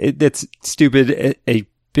says like it's stupid, a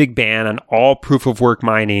big ban on all proof of work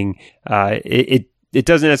mining, it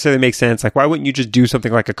doesn't necessarily make sense. Like, why wouldn't you just do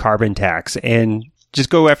something like a carbon tax and just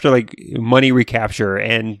go after like money recapture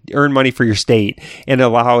and earn money for your state and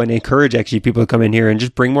allow and encourage actually people to come in here and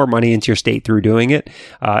just bring more money into your state through doing it,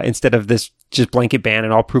 instead of this just blanket ban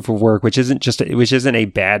on all proof of work, which isn't a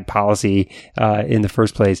bad policy in the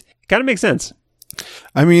first place. It kind of makes sense.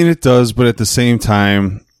 I mean, it does, but at the same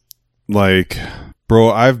time, like, bro,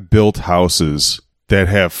 I've built houses that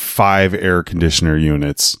have 5 air conditioner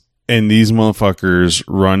units, and these motherfuckers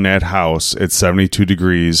run that house at 72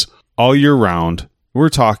 degrees all year round. We're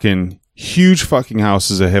talking huge fucking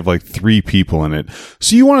houses that have like 3 people in it.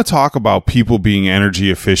 So you want to talk about people being energy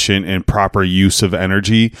efficient and proper use of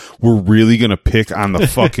energy? We're really going to pick on the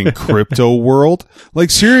fucking crypto world? Like,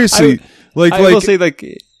 seriously. I will say, like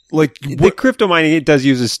the crypto mining, it does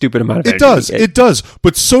use a stupid amount of energy. It does.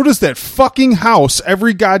 But so does that fucking house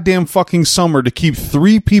every goddamn fucking summer to keep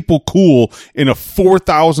 3 people cool in a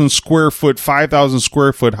 4,000 square foot, 5,000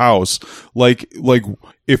 square foot house. Like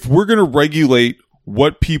if we're going to regulate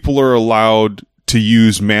what people are allowed to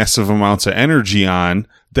use massive amounts of energy on,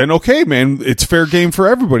 then okay, man, it's fair game for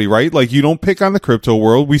everybody, right? Like, you don't pick on the crypto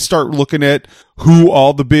world. We start looking at who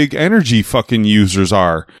all the big energy fucking users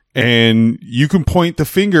are. And you can point the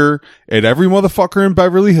finger at every motherfucker in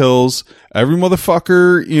Beverly Hills, every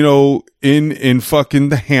motherfucker, in fucking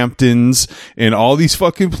the Hamptons and all these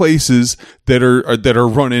fucking places that are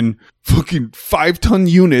running fucking 5-ton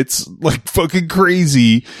units like fucking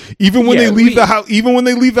crazy. Even when they leave the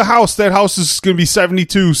house, that house is going to be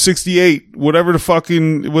 72, 68, whatever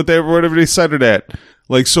they set it at.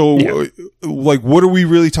 Like, so, like, what are we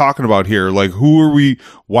really talking about here? Like,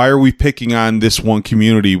 why are we picking on this one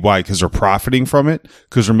community? Why? Because they're profiting from it?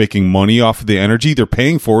 Because they're making money off of the energy? They're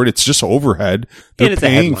paying for it. It's just overhead. They're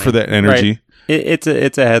paying for that energy. Right.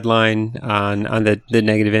 It's a headline on the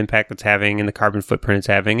negative impact it's having and the carbon footprint it's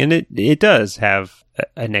having. And it does have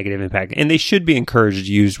a negative impact. And they should be encouraged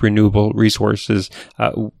to use renewable resources,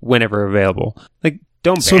 whenever available. Like,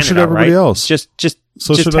 don't ban so should it everybody outright. else. Just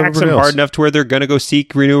tax them hard enough to where they're going to go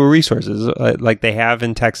seek renewable resources, like they have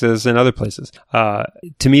in Texas and other places. To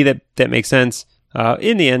me, that makes sense.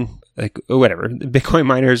 In the end, like, whatever, Bitcoin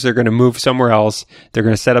miners are going to move somewhere else. They're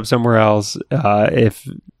going to set up somewhere else.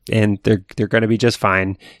 And they're going to be just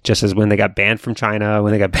fine. Just as when they got banned from China,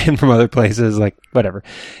 when they got banned from other places, like, whatever.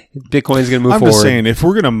 Bitcoin's going to move forward. I'm just saying, if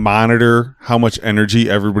we're going to monitor how much energy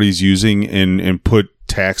everybody's using and put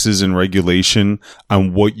taxes and regulation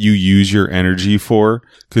on what you use your energy for,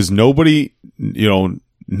 because nobody's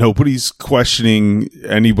questioning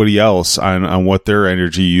anybody else on what their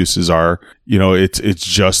energy uses are. It's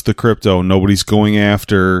just the crypto. Nobody's going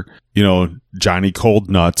after, Johnny Cold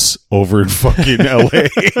Nuts over in fucking LA.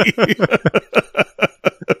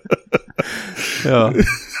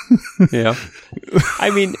 Yeah. I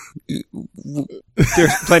mean,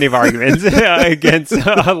 there's plenty of arguments against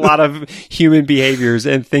a lot of human behaviors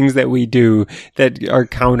and things that we do that are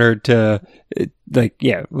counter to, like,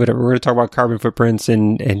 whatever. We're going to talk about carbon footprints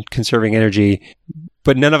and conserving energy,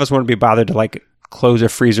 but none of us want to be bothered to, like, close a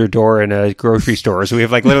freezer door in a grocery store. So we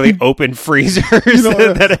have, like, literally open freezers.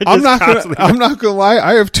 I'm not gonna lie.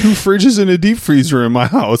 I have 2 fridges and a deep freezer in my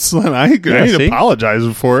house, and I ain't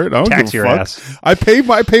apologizing for it. I don't Tax give a your fuck. ass. I pay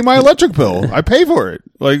my electric bill. I pay for it.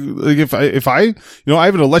 Like if I I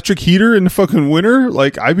have an electric heater in the fucking winter.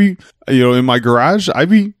 Like, I be in my garage. I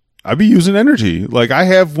be using energy. Like, I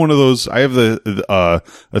have one of those. I have a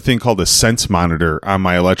thing called a sense monitor on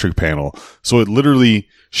my electric panel. So it literally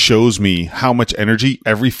shows me how much energy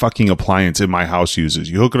every fucking appliance in my house uses.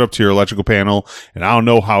 You hook it up to your electrical panel, and I don't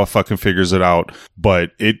know how it fucking figures it out,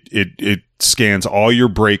 but it scans all your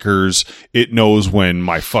breakers. It knows when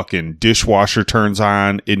my fucking dishwasher turns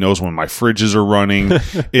on. It knows when my fridges are running.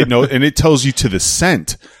 And it tells you to the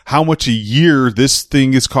cent how much a year this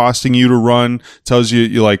thing is costing you to run. Tells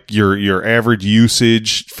you like your average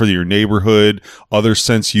usage for your neighborhood, other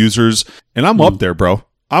sense users. And I'm up there, bro.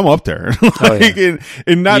 I'm up there. Oh, yeah.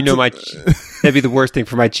 and not that'd be the worst thing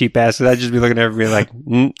for my cheap ass. I'd just be looking at everybody like,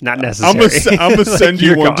 not necessary. I'm gonna send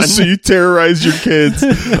you one just so you terrorize your kids.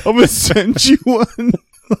 I'm gonna send you one.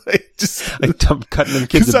 I'm cutting them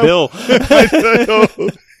kids a bill. I know.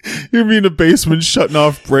 You're in the basement shutting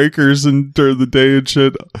off breakers and during the day and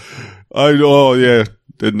shit. I know. Oh, yeah.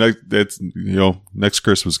 That's next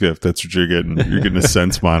Christmas gift. That's what you're getting. You're getting a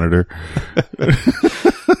sense monitor.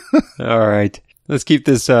 All right. Let's keep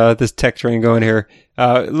this tech train going here.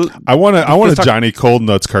 I want a Johnny Cold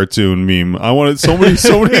Nuts cartoon meme. I want somebody at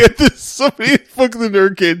fucking the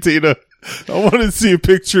Nerd Cantina. I want to see a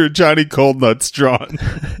picture of Johnny Cold Nuts drawn.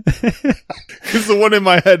 Because the one in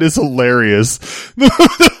my head is hilarious.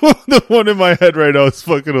 The one in my head right now is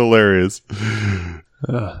fucking hilarious.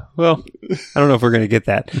 Well, I don't know if we're going to get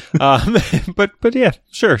that. But yeah,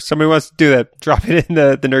 sure. Somebody wants to do that. Drop it in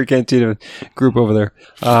the Nerd Cantina group over there.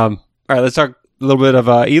 All right, let's talk a little bit of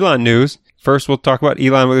Elon news. First, we'll talk about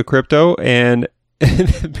Elon with the crypto, and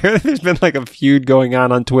apparently there's been like a feud going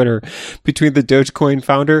on Twitter between the Dogecoin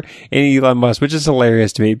founder and Elon Musk, which is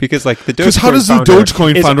hilarious to me because like the Dogecoin how does the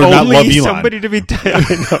Dogecoin founder not love Elon? Somebody to be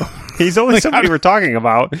I know. He's only somebody we're talking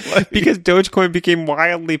about because Dogecoin became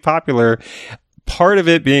wildly popular. Part of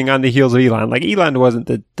it being on the heels of Elon. Like Elon wasn't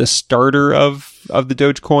the starter of the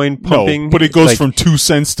Dogecoin pumping. No, but it goes from 2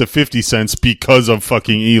 cents to 50 cents because of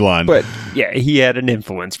fucking Elon. But yeah, he had an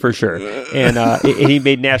influence for sure. And he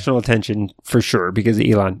made national attention for sure because of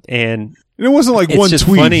Elon. And it wasn't like one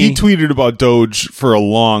tweet. Funny. He tweeted about Doge for a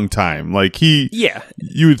long time. Like you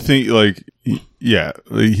would think like,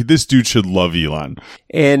 this dude should love Elon.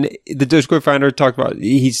 And the Dogecoin founder talked about,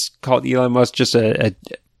 he's called Elon Musk just a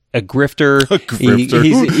grifter. A grifter.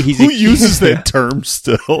 Who uses that term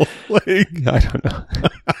still? Like, I don't know.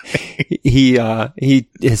 He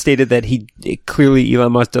has stated that clearly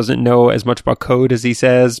Elon Musk doesn't know as much about code as he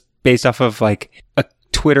says, based off of like a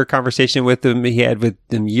Twitter conversation with him he had with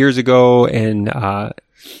him years ago, and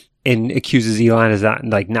accuses Elon as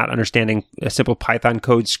not understanding a simple Python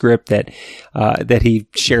code script that he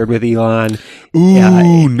shared with Elon.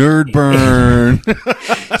 Ooh, nerd burn.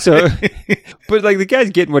 So, but like the guy's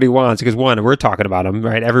getting what he wants because one, we're talking about him,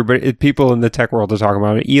 right? Everybody, people in the tech world are talking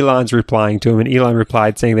about him. Elon's replying to him, and Elon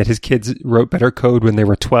replied saying that his kids wrote better code when they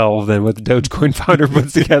were 12 than what the Dogecoin founder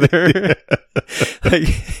puts together. Like,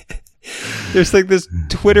 there's like this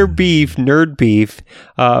Twitter beef, nerd beef,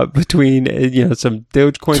 between some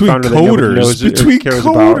Dogecoin founder that nobody knows or cares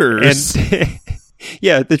coders. about. And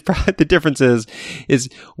yeah, the difference is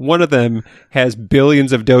one of them has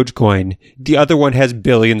billions of Dogecoin, the other one has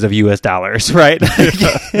billions of US dollars, right?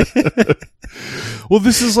 Well,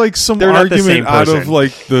 this is like some argument out of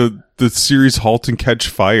like the series *Halt and Catch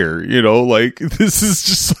Fire*. Like this is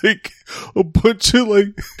just like a bunch of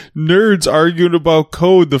like nerds arguing about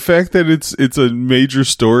code. The fact that it's a major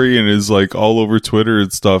story and is like all over Twitter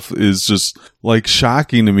and stuff is just like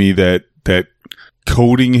shocking to me that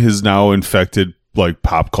coding has now infected like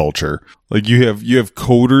pop culture. Like you have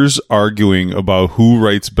coders arguing about who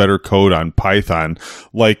writes better code on Python.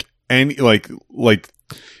 Like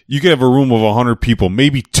you could have a room of 100 people,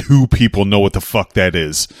 maybe 2 people know what the fuck that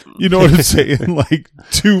is. You know what I'm saying? Like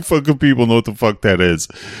 2 fucking people know what the fuck that is.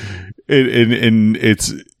 And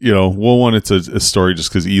it's, one, it's a story just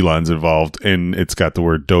because Elon's involved and it's got the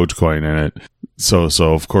word Dogecoin in it. So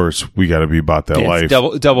of course we got to be about that life.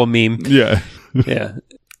 Double meme. Yeah. Yeah.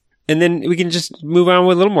 And then we can just move on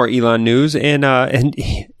with a little more Elon news. And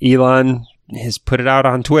Elon has put it out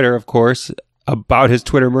on Twitter, of course, about his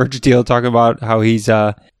Twitter merge deal, talking about how he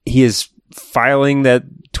is filing that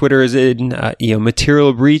Twitter is in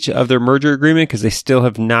material breach of their merger agreement because they still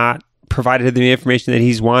have not provided him the information that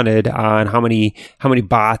he's wanted on how many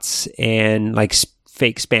bots and like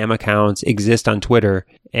fake spam accounts exist on Twitter.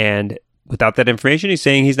 And without that information, he's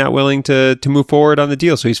saying he's not willing to move forward on the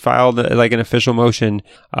deal. So he's filed like an official motion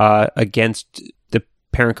against the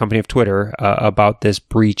parent company of Twitter about this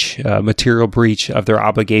material breach of their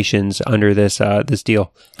obligations under this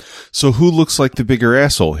deal. So who looks like the bigger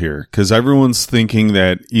asshole here? Because everyone's thinking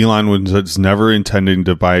that Elon was never intending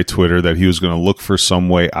to buy Twitter, that he was going to look for some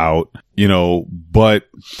way out, but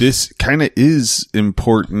this kind of is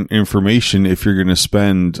important information if you're going to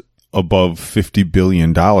spend above $50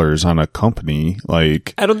 billion on a company.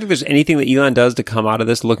 Like, I don't think there's anything that Elon does to come out of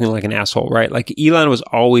this looking like an asshole, right? Like Elon was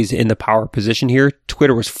always in the power position here.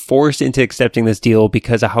 Twitter was forced into accepting this deal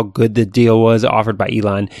because of how good the deal was offered by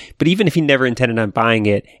Elon. But even if he never intended on buying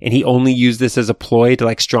it and he only used this as a ploy to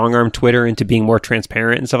like strong arm Twitter into being more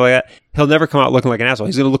transparent and stuff like that, he'll never come out looking like an asshole.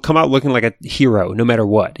 He's going to come out looking like a hero no matter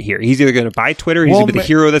what here. He's either going to buy Twitter, he's going to be the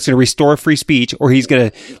hero that's going to restore free speech, or he's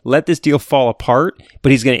going to let this deal fall apart,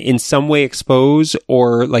 but he's going to in some way expose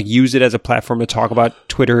or like use it as a platform to talk about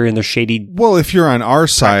Twitter and their shady. Well, if you're on our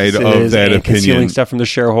side of that opinion, concealing stuff from the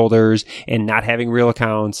shareholders and not having real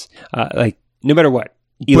accounts, like no matter what,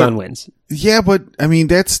 Elon wins. Yeah, but I mean,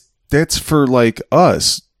 that's for like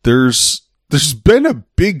us. There's been a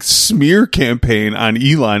big smear campaign on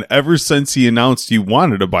Elon ever since he announced he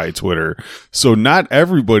wanted to buy Twitter. So not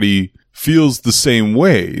everybody feels the same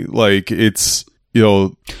way. Like it's, you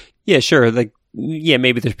know. Yeah, sure. Like, yeah,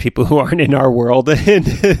 maybe there's people who aren't in our world and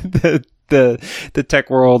the tech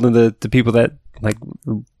world and the people that like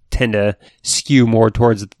tend to skew more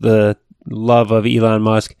towards the love of Elon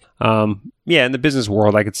Musk. Yeah, in the business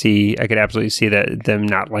world, I could absolutely see that them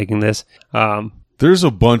not liking this. There's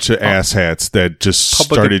a bunch of asshats that just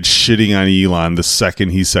started shitting on Elon the second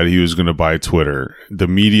he said he was going to buy Twitter. The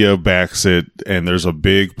media backs it, and there's a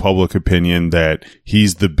big public opinion that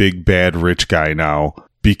he's the big bad rich guy now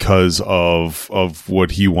because of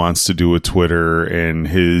what he wants to do with Twitter and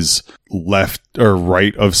his left or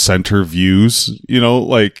right of center views. You know,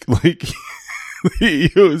 like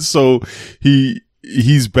so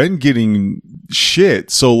he's been getting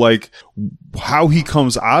shit. So like how he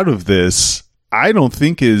comes out of this, I don't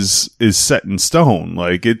think is set in stone.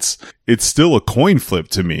 Like it's still a coin flip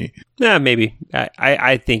to me. Yeah, maybe.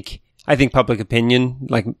 I think public opinion,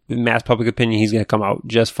 like mass public opinion, he's going to come out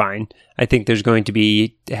just fine. I think there's going to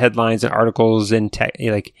be headlines and articles and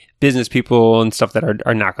like business people and stuff that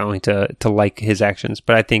are not going to like his actions.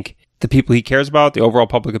 But I think the people he cares about, the overall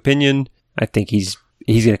public opinion, I think he's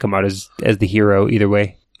going to come out as the hero either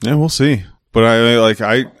way. Yeah, we'll see. But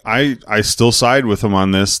I still side with him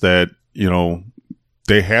on this that, you know,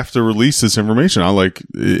 they have to release this information. I like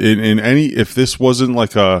if this wasn't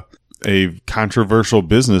like a controversial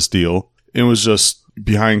business deal, it was just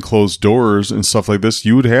behind closed doors and stuff like this,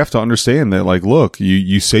 you would have to understand that, like, look,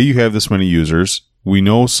 you say you have this many users. We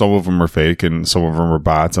know some of them are fake and some of them are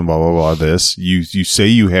bots and blah, blah, blah, this. You say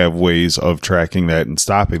you have ways of tracking that and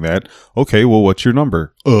stopping that. Okay, well, what's your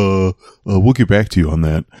number? We'll get back to you on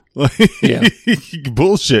that. Yeah.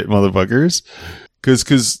 Bullshit, motherfuckers. Cause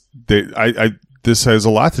this has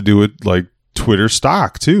a lot to do with like Twitter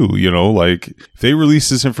stock too, you know, like if they release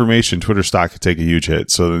this information, Twitter stock could take a huge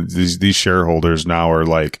hit. So these shareholders now are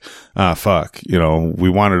like, fuck, you know, we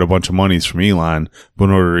wanted a bunch of monies from Elon, but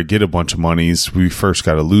in order to get a bunch of monies, we first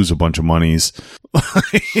got to lose a bunch of monies.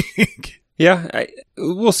 Yeah,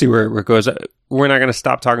 we'll see where it goes. We're not going to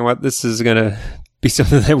stop talking about this. This is going to be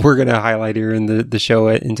something that we're going to highlight here in the show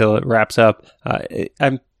until it wraps up. Like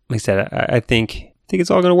I said, I think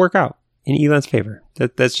it's all going to work out in Elon's favor.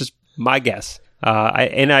 That's just my guess.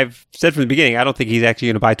 I've said from the beginning, I don't think he's actually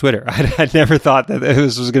going to buy Twitter. I never thought that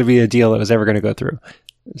this was going to be a deal that was ever going to go through.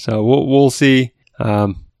 So we'll see.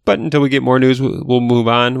 But until we get more news, we'll move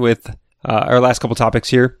on with our last couple topics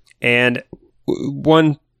here. And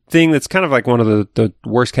one thing that's kind of like one of the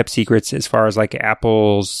worst kept secrets as far as like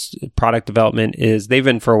Apple's product development is they've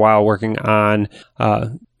been for a while working on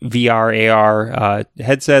VR, AR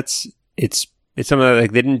headsets. It's something that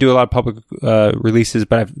like they didn't do a lot of public releases,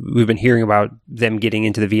 but we've been hearing about them getting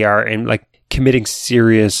into the VR and like committing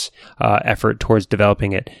serious effort towards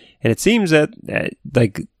developing it. And it seems that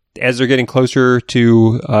like as they're getting closer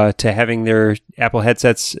to having their Apple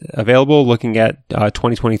headsets available, looking at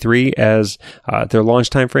 2023 as their launch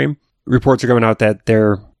time frame, reports are coming out that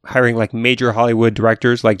they're hiring like major Hollywood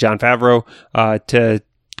directors like Jon Favreau to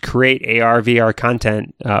create AR, VR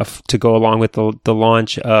content to go along with the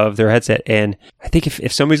launch of their headset. And I think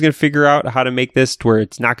if somebody's going to figure out how to make this to where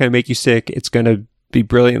it's not going to make you sick, it's going to be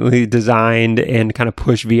brilliantly designed and kind of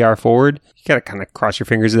push VR forward, you got to kind of cross your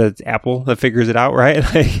fingers that it's Apple that figures it out, right?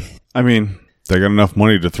 I mean, they got enough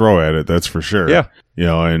money to throw at it, that's for sure. Yeah. You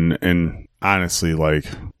know, and honestly, like,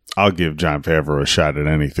 I'll give Jon Favreau a shot at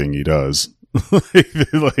anything he does.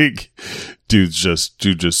 like, dude just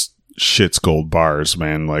shits gold bars,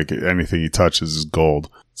 man. Like anything he touches is gold.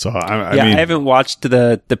 So I mean, I haven't watched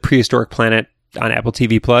the Prehistoric Planet on Apple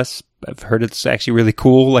TV Plus. I've heard it's actually really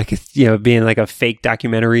cool. Like it's, you know, being like a fake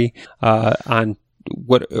documentary on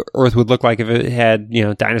what Earth would look like if it had, you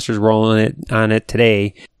know, dinosaurs rolling on it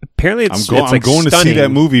today. Apparently, I'm going to see that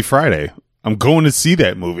movie Friday. I'm going to see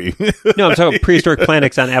that movie. No, I'm talking about Prehistoric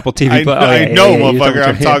Planets on Apple TV. I know, motherfucker.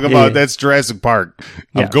 I'm talking about that's Jurassic Park.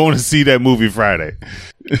 I'm going to see that movie Friday.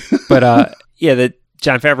 But that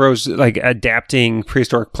Jon Favreau's like adapting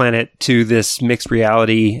Prehistoric Planet to this mixed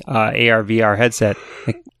reality AR VR headset.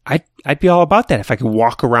 Like, I'd be all about that if I could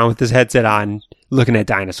walk around with this headset on looking at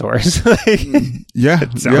dinosaurs. We'll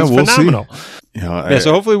phenomenal. See.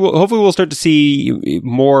 So hopefully we'll start to see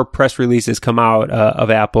more press releases come out of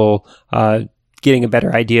Apple getting a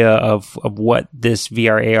better idea of what this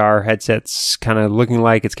VR AR headset's kind of looking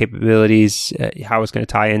like, its capabilities, how it's going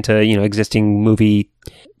to tie into existing movie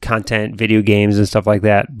content, video games, and stuff like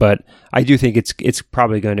that. But I do think it's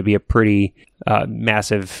probably going to be a pretty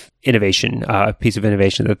massive innovation, piece of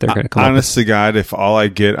innovation that they're going to come up with. Honest to God, if all I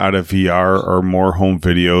get out of VR are more home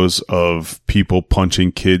videos of people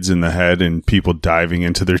punching kids in the head and people diving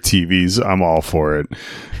into their TVs, I'm all for it.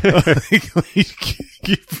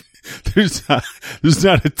 There's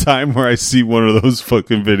not a time where I see one of those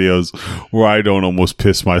fucking videos where I don't almost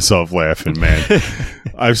piss myself laughing, man.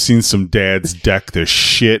 I've seen some dads deck the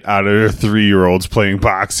shit out of their 3-year-olds playing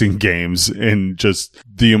boxing games, and just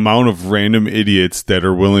the amount of random idiots that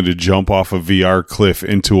are willing to jump off a VR cliff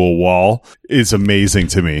into a wall is amazing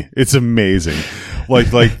to me. It's amazing.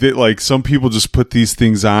 Like some people just put these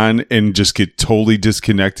things on and just get totally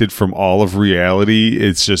disconnected from all of reality.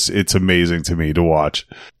 It's amazing to me to watch.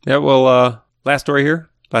 Yeah, well, last story here,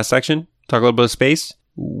 last section, talk a little bit of space.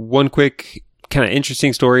 One quick kind of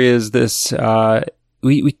interesting story is this,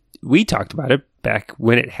 we talked about it back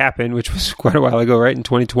when it happened, which was quite a while ago, right? In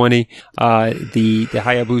 2020, the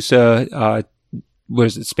Hayabusa,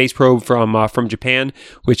 space probe from Japan,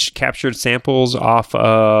 which captured samples off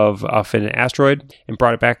an asteroid and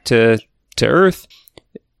brought it back to Earth.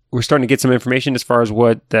 We're starting to get some information as far as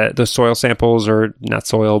what the soil samples, or not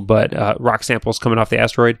soil, but rock samples coming off the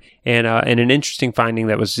asteroid. And an interesting finding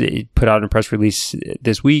that was put out in a press release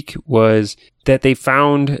this week was that they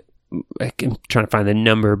found, I'm trying to find the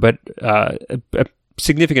number, but a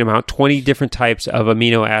significant amount, 20 different types of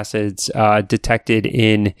amino acids detected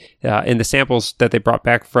in the samples that they brought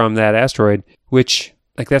back from that asteroid, which,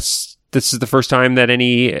 this is the first time that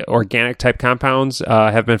any organic type compounds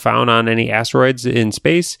have been found on any asteroids in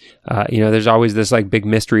space. There's always this big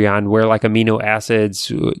mystery on where amino acids,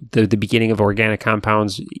 the beginning of organic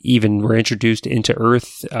compounds, even were introduced into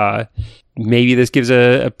Earth. Maybe this gives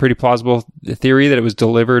a pretty plausible theory that it was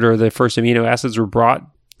delivered, or the first amino acids were brought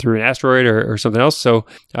through an asteroid or something else. So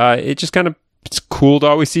it just it's cool to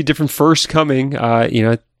always see different firsts coming.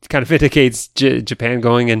 It kind of indicates Japan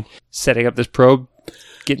going and setting up this probe,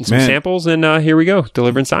 getting some samples, and here we go,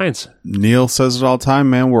 delivering science. Neil says it all the time,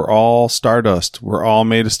 man. We're all stardust. We're all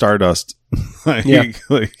made of stardust.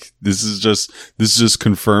 This is just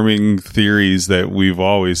confirming theories that we've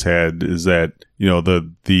always had, is that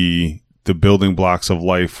the building blocks of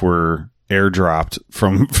life were airdropped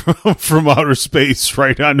from outer space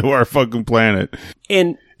right onto our fucking planet.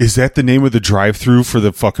 And is that the name of the drive-through for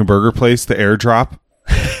the fucking burger place, the airdrop?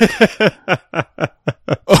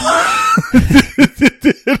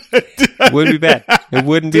 Wouldn't be bad. It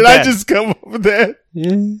wouldn't be bad. Did I I just come up with that?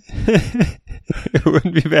 Yeah. It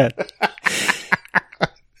wouldn't be bad.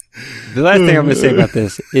 The last thing I'm going to say about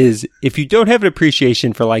this is, if you don't have an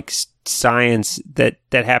appreciation for science that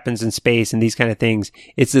happens in space and these kind of things,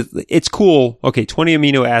 it's cool. Okay, 20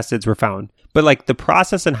 amino acids were found, but the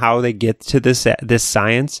process and how they get to this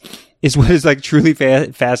science is what is truly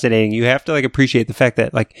fascinating. You have to appreciate the fact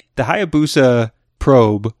that the Hayabusa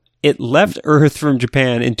probe, it left Earth from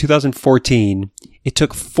Japan in 2014. It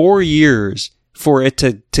took 4 years for it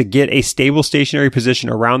to get a stable stationary position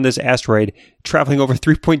around this asteroid, traveling over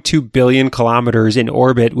 3.2 billion kilometers in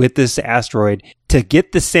orbit with this asteroid, to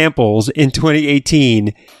get the samples in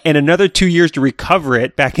 2018, and another 2 years to recover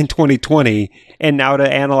it back in 2020, and now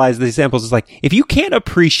to analyze these samples. It's if you can't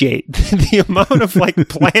appreciate the amount of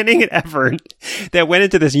planning and effort that went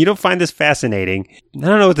into this, and you don't find this fascinating, I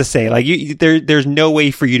don't know what to say. There's no way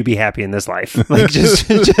for you to be happy in this life.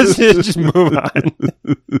 Just move on.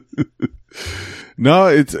 No,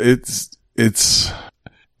 it's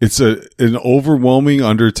an overwhelming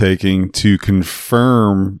undertaking to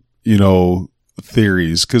confirm,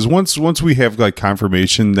 theories. Because once we have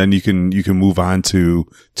confirmation, then you can move on to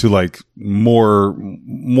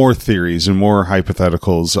more theories and more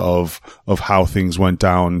hypotheticals of how things went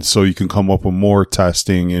down. So you can come up with more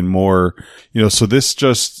testing and more, so this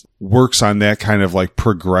just works on that kind of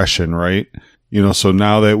progression, right? So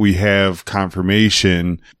now that we have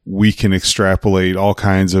confirmation, we can extrapolate all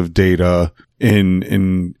kinds of data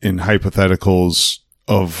in hypotheticals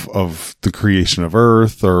of the creation of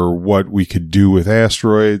Earth, or what we could do with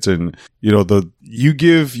asteroids. And, you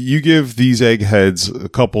give these eggheads a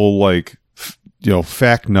couple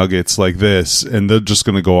fact nuggets like this, and they're just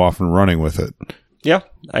going to go off and running with it. Yeah.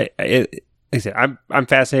 I'm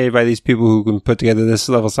fascinated by these people who can put together this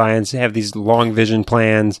level of science, have these long vision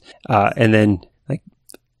plans, and then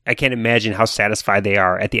I can't imagine how satisfied they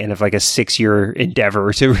are at the end of like a 6-year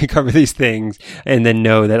endeavor to recover these things and then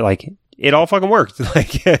know that like it all fucking worked.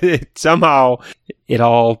 Like somehow it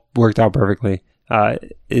all worked out perfectly.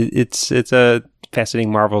 It's a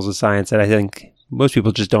fascinating marvels of science that I think most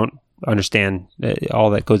people just don't understand all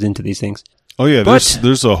that goes into these things. Oh yeah,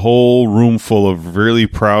 there's a whole room full of really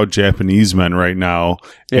proud Japanese men right now,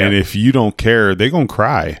 and if you don't care, they're gonna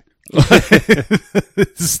cry.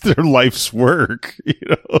 It's their life's work,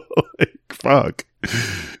 like fuck.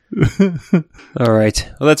 All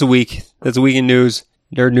right, well that's a week. That's a week in news,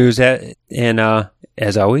 nerd news, and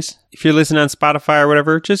as always, if you're listening on Spotify or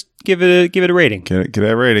whatever, just give it a rating. Get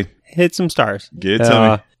that rating. Hit some stars. Get it to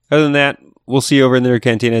me. Other than that, we'll see you over in the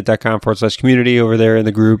nerdcantina.com/community over there in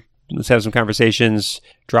the group. Let's have some conversations.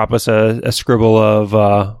 Drop us a scribble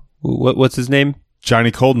of what's his name?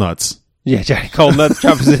 Johnny Coldnuts. Yeah, Johnny Coldnuts.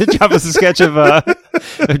 drop us a sketch of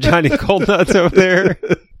Johnny Coldnuts over there,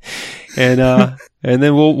 and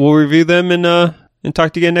then we'll review them and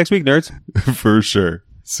talk to you again next week, nerds. For sure.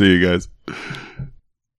 See you guys.